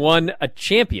ever won a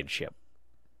championship?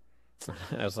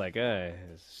 I was like,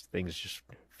 this thing's just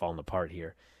falling apart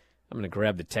here. I'm going to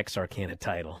grab the Texarkana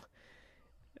title.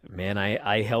 Man,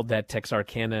 I held that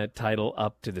Texarkana title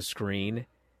up to the screen,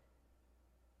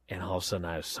 and all of a sudden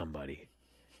I was somebody.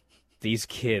 These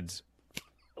kids,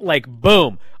 like,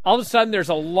 boom. All of a sudden there's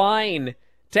a line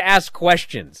to ask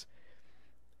questions.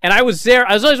 And I was there.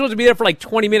 I was only supposed to be there for like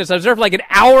 20 minutes. I was there for like an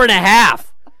hour and a half.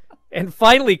 And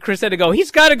finally, Chris had to go.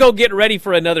 He's got to go get ready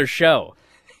for another show.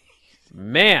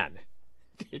 Man.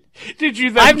 Did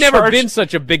you then I've never been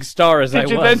such a big star as I was.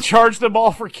 Did you then charge them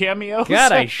all for cameos?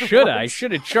 God, I should have. I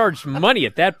should have charged money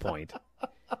at that point.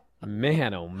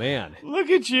 Man, oh man. Look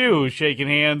at you shaking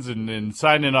hands and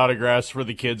signing autographs for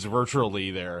the kids virtually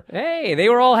there. Hey, they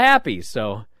were all happy,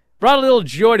 so brought a little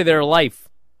joy to their life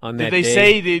on that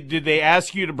day. Did they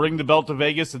ask you to bring the belt to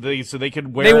Vegas so they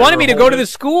could wear it? They wanted me to go to the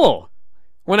school.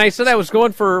 When I said I was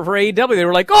going for AEW, they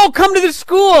were like, oh, come to the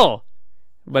school.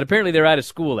 But apparently they're out of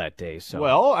school that day. So.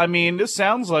 Well, I mean, this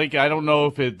sounds like, I don't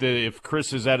know if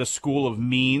Chris is at a school of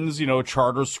means, a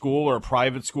charter school or a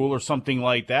private school or something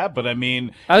like that. But I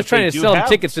mean, I was trying to sell them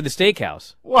tickets to the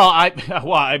steakhouse. Well,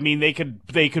 I mean, they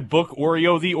could book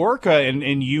Oreo the Orca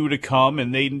and you to come,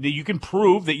 and you can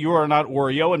prove that you are not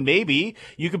Oreo, and maybe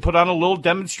you can put on a little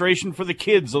demonstration for the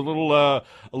kids, a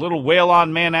little whale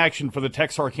on man action for the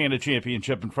Texarkana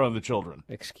Championship in front of the children.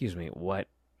 Excuse me, what?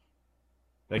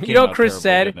 You know what Chris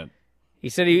said? He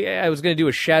said I was going to do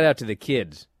a shout-out to the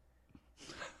kids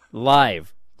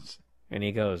live. And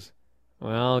he goes,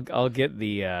 well, I'll get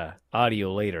the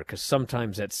audio later, because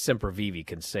sometimes that Sempervive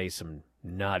can say some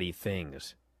naughty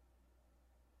things.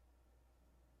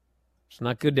 It's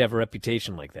not good to have a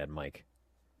reputation like that, Mike.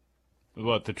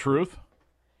 What, the truth?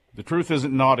 The truth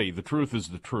isn't naughty. The truth is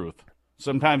the truth.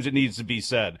 Sometimes it needs to be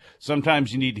said.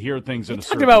 Sometimes you need to hear things in a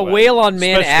certain way. Talk about whale on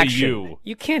man action.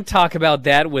 You can't talk about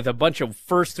that with a bunch of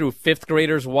 1st through 5th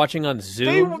graders watching on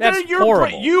Zoom. That's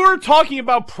horrible. You are talking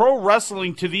about pro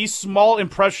wrestling to these small,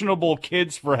 impressionable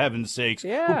kids, for heaven's sakes,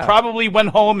 who probably went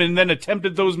home and then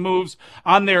attempted those moves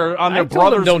on their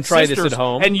brothers don't and try sisters. This at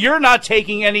home. And you're not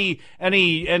taking any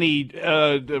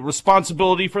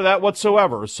responsibility for that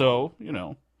whatsoever. So,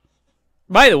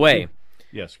 By the way.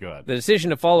 Yes, go ahead. The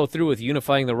decision to follow through with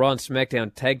unifying the Raw and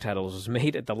SmackDown tag titles was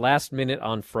made at the last minute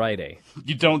on Friday.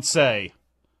 You don't say.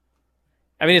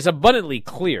 I mean, it's abundantly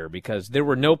clear because there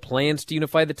were no plans to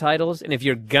unify the titles, and if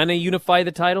you're gonna unify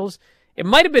the titles, it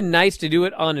might have been nice to do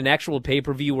it on an actual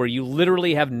pay-per-view where you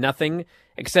literally have nothing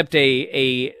except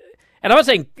and I'm not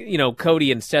saying,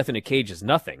 Cody and Seth in a cage is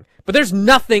nothing, but there's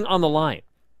nothing on the line.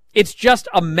 It's just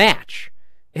a match.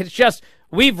 It's just,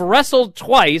 we've wrestled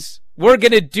twice, we're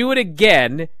going to do it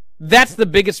again. That's the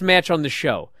biggest match on the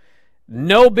show.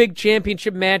 No big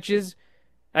championship matches.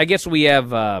 I guess we have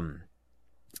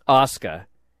Asuka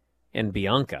and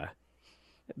Bianca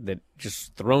that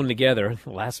just thrown together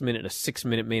last minute in a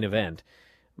 6-minute main event.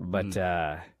 But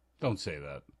don't say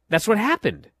that. That's what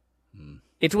happened.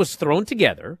 It was thrown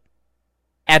together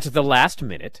at the last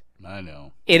minute. I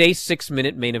know. In a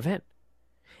 6-minute main event.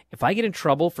 If I get in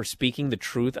trouble for speaking the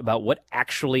truth about what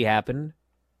actually happened,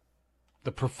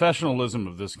 the professionalism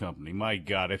of this company, my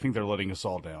God, I think they're letting us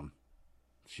all down.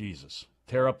 Jesus.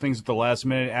 Tear up things at the last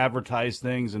minute, advertise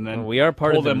things, and then we are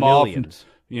part pull of the them millions.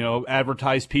 Off and,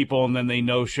 advertise people, and then they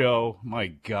no-show. My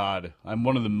God, I'm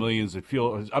one of the millions that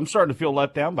feel... I'm starting to feel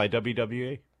let down by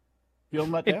WWE.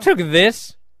 Feeling let down? It took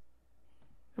this.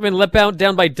 I've been let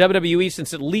down by WWE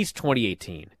since at least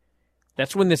 2018.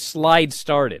 That's when this slide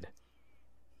started.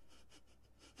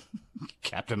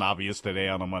 Captain Obvious today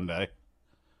on a Monday.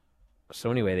 So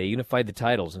anyway, they unified the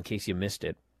titles, in case you missed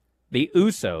it. The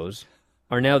Usos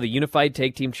are now the unified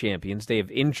tag team champions. They have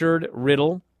injured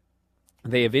Riddle.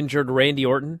 They have injured Randy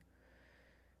Orton,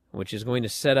 which is going to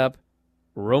set up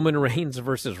Roman Reigns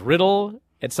versus Riddle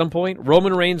at some point.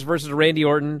 Roman Reigns versus Randy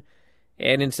Orton.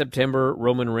 And in September,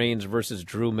 Roman Reigns versus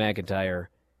Drew McIntyre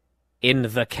in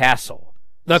the Castle.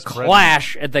 The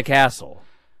Clash at the Castle.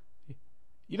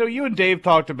 You and Dave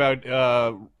talked about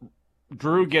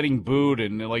Drew getting booed,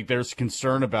 and there's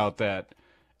concern about that.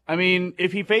 I mean,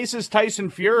 if he faces Tyson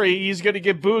Fury, he's going to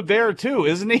get booed there too,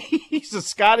 isn't he? He's a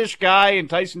Scottish guy, and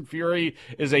Tyson Fury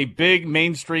is a big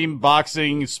mainstream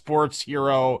boxing sports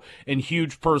hero and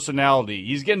huge personality.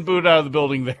 He's getting booed out of the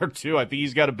building there too. I think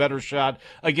he's got a better shot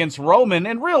against Roman,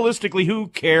 and realistically, who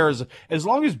cares? As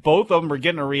long as both of them are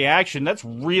getting a reaction, that's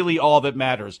really all that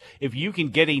matters. If you can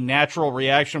get a natural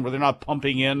reaction where they're not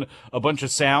pumping in a bunch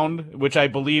of sound, which I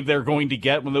believe they're going to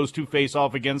get when those two face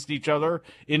off against each other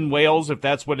in Wales, if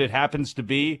that's what it happens to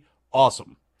be,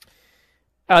 awesome.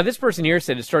 This person here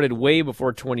said it started way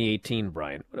before 2018,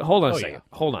 Brian. Hold on a second. Yeah.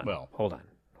 Hold on. Well, hold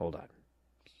on.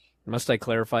 Must I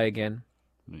clarify again?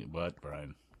 What,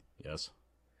 Brian? Yes.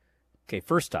 Okay,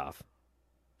 first off.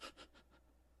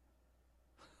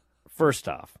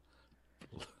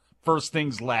 First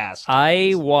things last.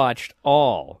 I watched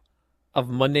all of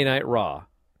Monday Night Raw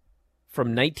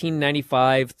from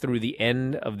 1995 through the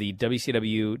end of the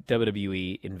WCW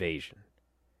WWE invasion.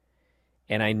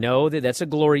 And I know that that's a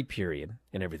glory period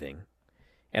and everything.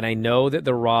 And I know that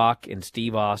The Rock and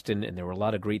Steve Austin, and there were a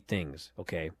lot of great things,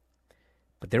 okay?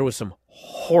 But there was some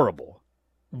horrible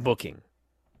booking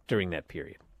during that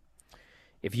period.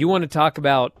 If you want to talk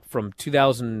about from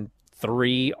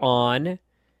 2003 on,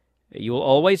 you will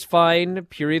always find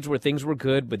periods where things were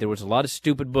good, but there was a lot of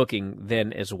stupid booking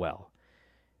then as well.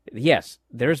 Yes,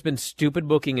 there's been stupid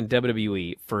booking in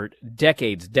WWE for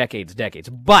decades.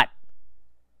 But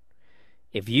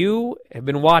if you have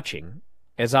been watching,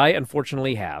 as I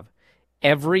unfortunately have,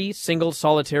 every single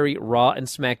solitary Raw and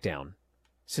SmackDown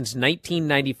since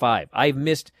 1995,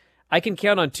 I can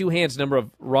count on two hands the number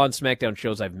of Raw and SmackDown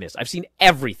shows I've missed. I've seen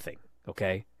everything,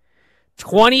 okay?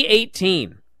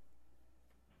 2018,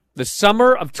 the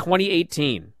summer of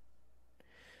 2018,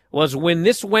 was when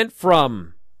this went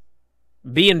from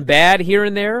being bad here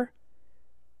and there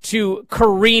to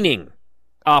careening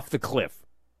off the cliff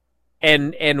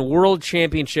and world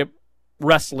championship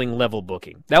wrestling level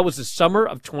booking. That was the summer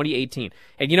of 2018.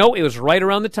 And it was right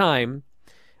around the time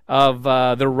of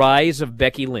the rise of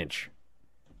Becky Lynch.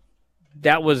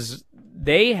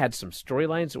 They had some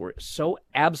storylines that were so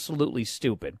absolutely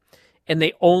stupid, and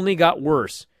they only got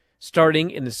worse starting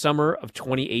in the summer of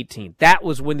 2018. That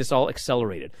was when this all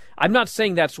accelerated. I'm not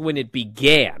saying that's when it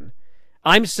began.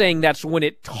 I'm saying that's when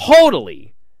it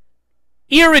totally,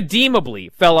 irredeemably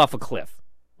fell off a cliff.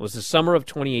 It was the summer of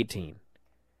 2018.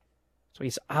 So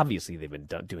obviously they've been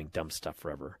doing dumb stuff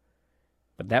forever.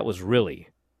 But that was really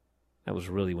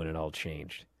when it all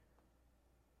changed.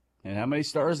 And how many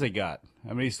stars they got?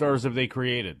 How many stars have they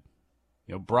created?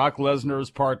 Brock Lesnar is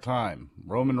part-time.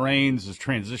 Roman Reigns is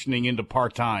transitioning into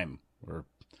part-time, or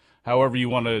however you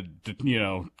want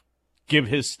to, give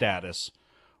his status.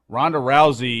 Ronda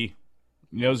Rousey,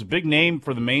 is a big name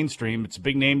for the mainstream. It's a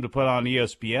big name to put on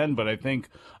ESPN, but I think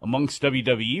amongst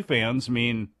WWE fans,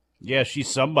 she's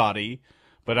somebody,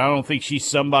 but I don't think she's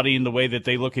somebody in the way that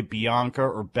they look at Bianca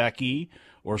or Becky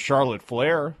or Charlotte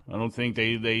Flair. I don't think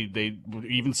they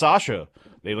even Sasha.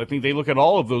 I think they look at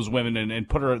all of those women and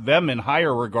put them in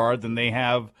higher regard than they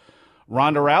have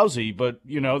Ronda Rousey. But,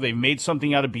 they've made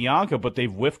something out of Bianca, but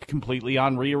they've whiffed completely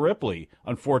on Rhea Ripley,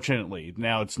 unfortunately.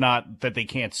 Now, it's not that they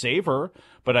can't save her,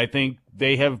 but I think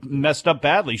they have messed up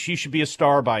badly. She should be a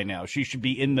star by now. She should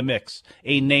be in the mix,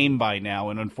 a name by now,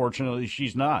 and unfortunately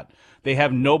she's not. They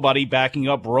have nobody backing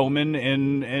up Roman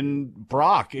and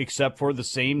Brock except for the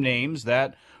same names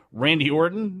that Randy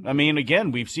Orton.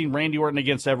 Again, we've seen Randy Orton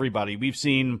against everybody. We've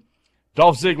seen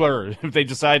Dolph Ziggler, if they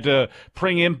decide to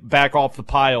bring him back off the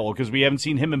pile, because we haven't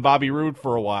seen him and Bobby Roode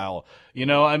for a while.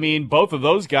 Both of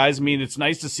those guys, it's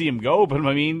nice to see him go, but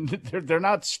they're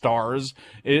not stars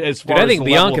as far as I think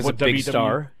the Bianca's level of a big WWE.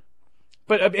 Star.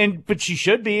 But she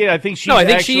should be. I think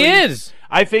she's she is.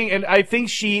 I think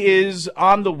she is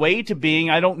on the way to being.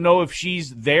 I don't know if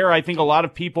she's there. I think a lot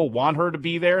of people want her to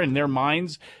be there in their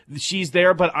minds. She's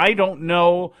there, but I don't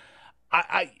know.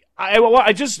 I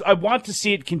want to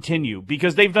see it continue,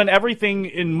 because they've done everything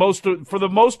for the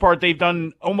most part, they've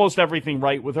done almost everything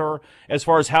right with her as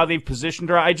far as how they've positioned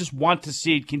her. I just want to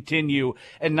see it continue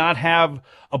and not have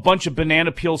a bunch of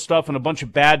banana peel stuff and a bunch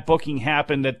of bad booking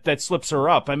happen that slips her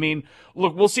up.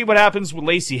 Look, we'll see what happens with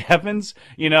Lacey Evans.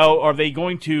 Are they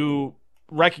going to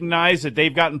recognize that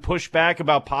they've gotten pushback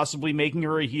about possibly making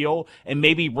her a heel and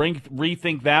maybe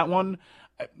rethink that one?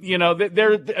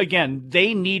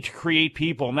 They need to create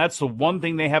people, and that's the one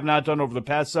thing they have not done over the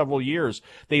past several years.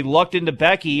 They lucked into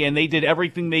Becky, and they did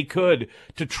everything they could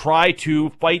to try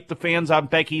to fight the fans on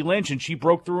Becky Lynch, and she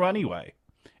broke through anyway.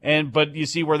 But you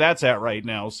see where that's at right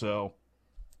now, so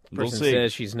we'll Person see.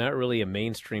 says she's not really a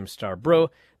mainstream star. Bro,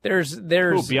 there's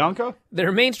Who, Bianca?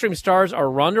 Their mainstream stars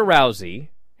are Ronda Rousey,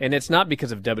 and it's not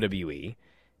because of WWE.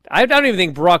 I don't even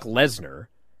think Brock Lesnar.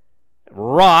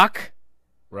 Rock.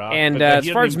 And as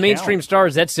far as mainstream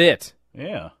stars, that's it.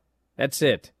 Yeah. That's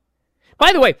it.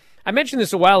 By the way, I mentioned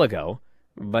this a while ago,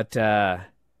 but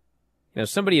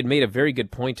somebody had made a very good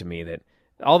point to me that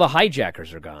all the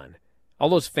hijackers are gone. All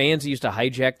those fans that used to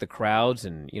hijack the crowds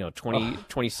in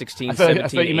 2016, 17, I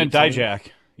thought you meant 18.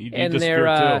 Dijack. And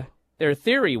their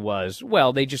theory was,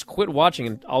 they just quit watching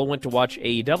and all went to watch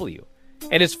AEW.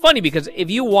 And it's funny because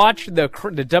if you watch the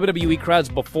WWE crowds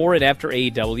before and after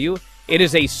AEW, It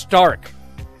is a stark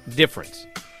difference,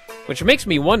 which makes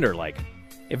me wonder, like,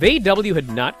 if AEW had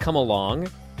not come along,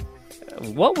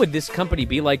 what would this company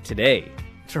be like today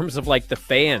in terms of, like, the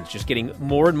fans just getting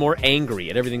more and more angry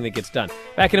at everything that gets done?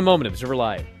 Back in a moment, Observer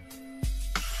Live.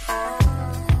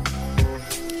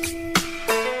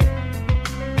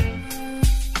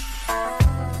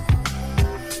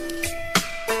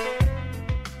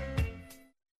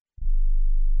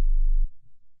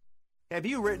 Have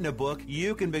you written a book?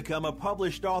 You can become a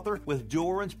published author with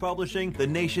Dorrance Publishing, the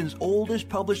nation's oldest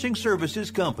publishing services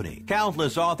company.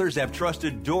 Countless authors have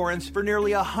trusted Dorrance for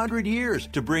nearly 100 years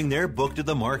to bring their book to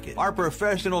the market. Our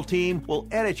professional team will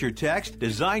edit your text,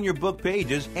 design your book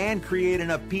pages, and create an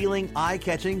appealing,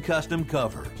 eye-catching custom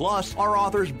cover. Plus, our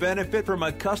authors benefit from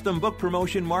a custom book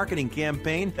promotion marketing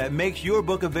campaign that makes your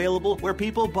book available where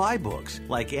people buy books,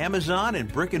 like Amazon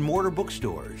and brick-and-mortar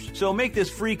bookstores. So make this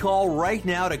free call right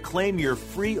now to claim your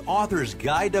free author's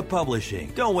guide to publishing.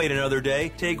 Don't wait another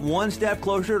day. Take one step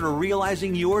closer to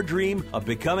realizing your dream of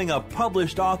becoming a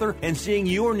published author and seeing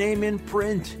your name in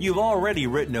print. You've already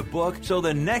written a book, so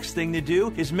the next thing to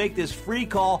do is make this free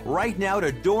call right now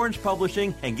to Dorrance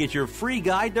Publishing and get your free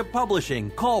guide to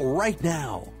publishing. Call right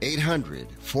now.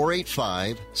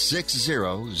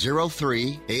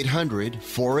 800-485-6003.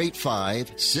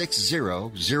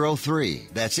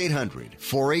 800-485-6003. That's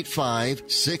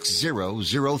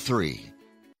 800-485-6003.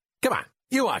 Come on,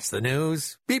 you watch the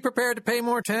news. Be prepared to pay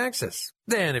more taxes.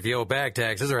 Then if you owe back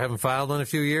taxes or haven't filed in a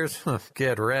few years,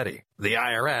 get ready. The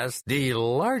IRS, the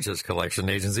largest collection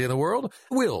agency in the world,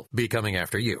 will be coming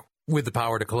after you with the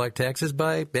power to collect taxes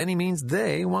by any means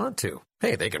they want to.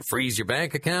 Hey, they can freeze your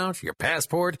bank account, your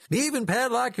passport, even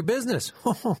padlock your business.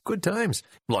 Oh, good times.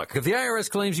 Look, if the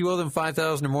IRS claims you owe them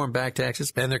 $5,000 or more in back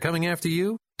taxes and they're coming after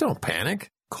you, don't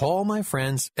panic. Call my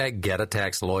friends at Get a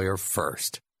Tax Lawyer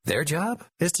first. Their job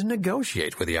is to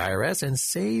negotiate with the IRS and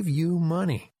save you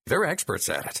money. They're experts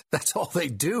at it. That's all they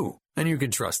do. And you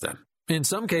can trust them. In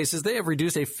some cases, they have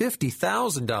reduced a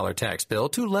 $50,000 tax bill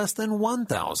to less than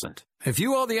 $1,000. If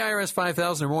you owe the IRS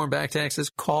 $5,000 or more in back taxes,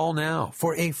 call now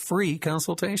for a free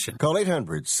consultation. Call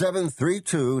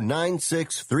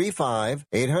 800-732-9635.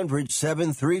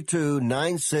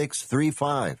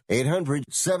 800-732-9635.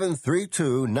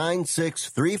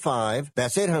 800-732-9635.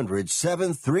 That's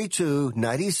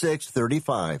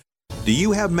 800-732-9635. Do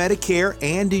you have Medicare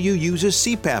and do you use a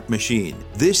CPAP machine?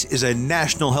 This is a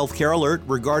national healthcare alert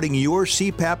regarding your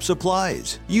CPAP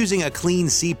supplies. Using a clean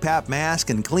CPAP mask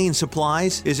and clean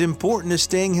supplies is important to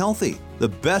staying healthy. The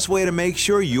best way to make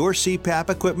sure your CPAP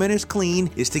equipment is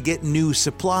clean is to get new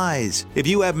supplies. If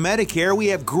you have Medicare, we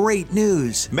have great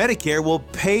news. Medicare will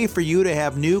pay for you to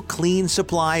have new clean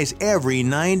supplies every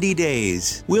 90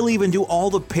 days. We'll even do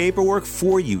all the paperwork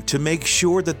for you to make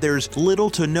sure that there's little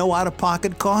to no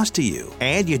out-of-pocket cost to you.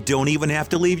 And you don't even have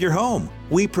to leave your home.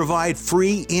 We provide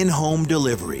free in-home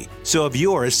delivery. So if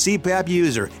you're a CPAP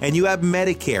user and you have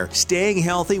Medicare, staying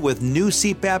healthy with new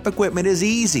CPAP equipment is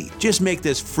easy. Just make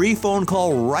this free phone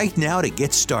call right now to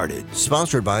get started.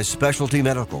 Sponsored by Specialty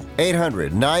Medical.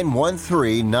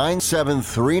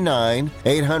 800-913-9739.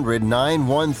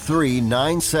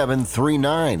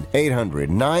 800-913-9739.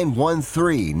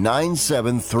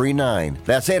 800-913-9739.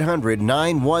 That's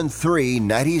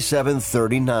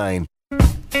 800-913-9739.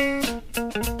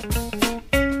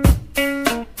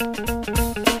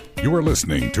 You are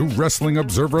listening to Wrestling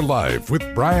Observer Live with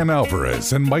Bryan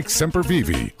Alvarez and Mike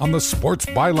Sempervive on the Sports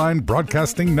Byline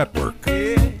Broadcasting Network. Back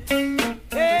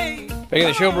in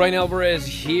the show, Bryan Alvarez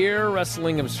here,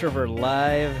 Wrestling Observer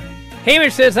Live.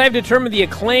 Hamish says, I've determined the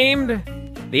Acclaimed,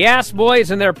 the Ass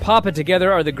Boys, and their Papa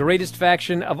together are the greatest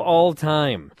faction of all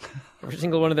time. Every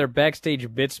single one of their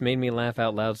backstage bits made me laugh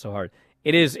out loud so hard.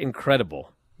 It is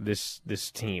incredible, this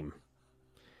team.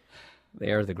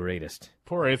 They are the greatest.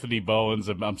 Poor Anthony Bowens.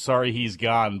 I'm sorry he's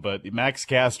gone, but Max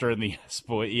Caster and the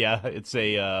S-Boy, yeah, it's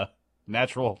a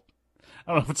natural.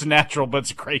 I don't know if it's natural, but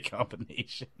it's a great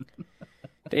combination.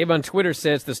 Dave on Twitter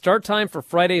says, the start time for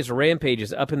Friday's Rampage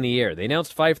is up in the air. They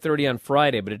announced 5:30 on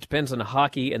Friday, but it depends on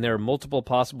hockey, and there are multiple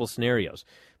possible scenarios.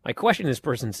 My question, this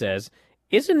person says,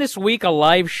 isn't this week a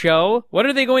live show? What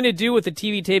are they going to do with the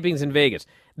TV tapings in Vegas?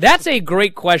 That's a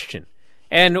great question.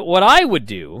 And what I would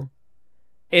do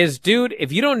is, dude,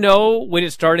 if you don't know when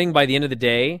it's starting by the end of the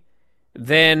day,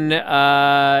 then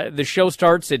the show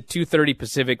starts at 2:30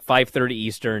 Pacific, 5:30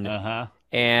 Eastern.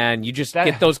 And you just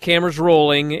get those cameras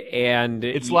rolling, and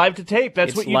it's live to tape.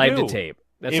 That's what you do. It's live to tape.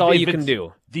 That's all you can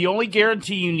do. The only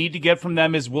guarantee you need to get from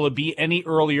them is, will it be any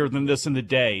earlier than this in the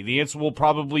day? The answer will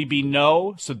probably be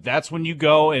no, so that's when you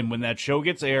go, and when that show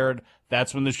gets aired,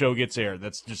 that's when the show gets aired.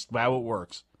 That's just how it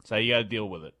works. That's how you got to deal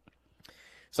with it.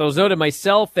 So Zoda,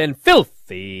 myself, and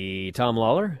filthy Tom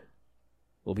Lawler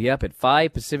will be up at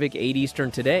 5 Pacific, 8 Eastern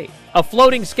today. A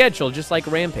floating schedule, just like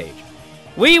Rampage.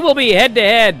 We will be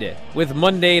head-to-head with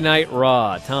Monday Night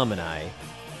Raw. Tom and I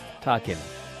talking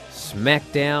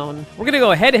SmackDown. We're going to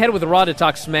go head-to-head with Raw to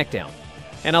talk SmackDown.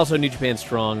 And also New Japan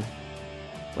Strong.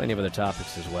 Plenty of other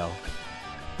topics as well.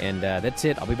 And that's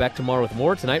it. I'll be back tomorrow with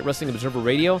more. Tonight, Wrestling Observer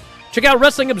Radio. Check out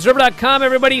WrestlingObserver.com,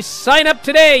 everybody. Sign up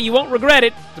today. You won't regret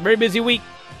it. It's a very busy week.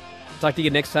 Talk to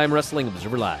you next time, Wrestling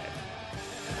Observer Live.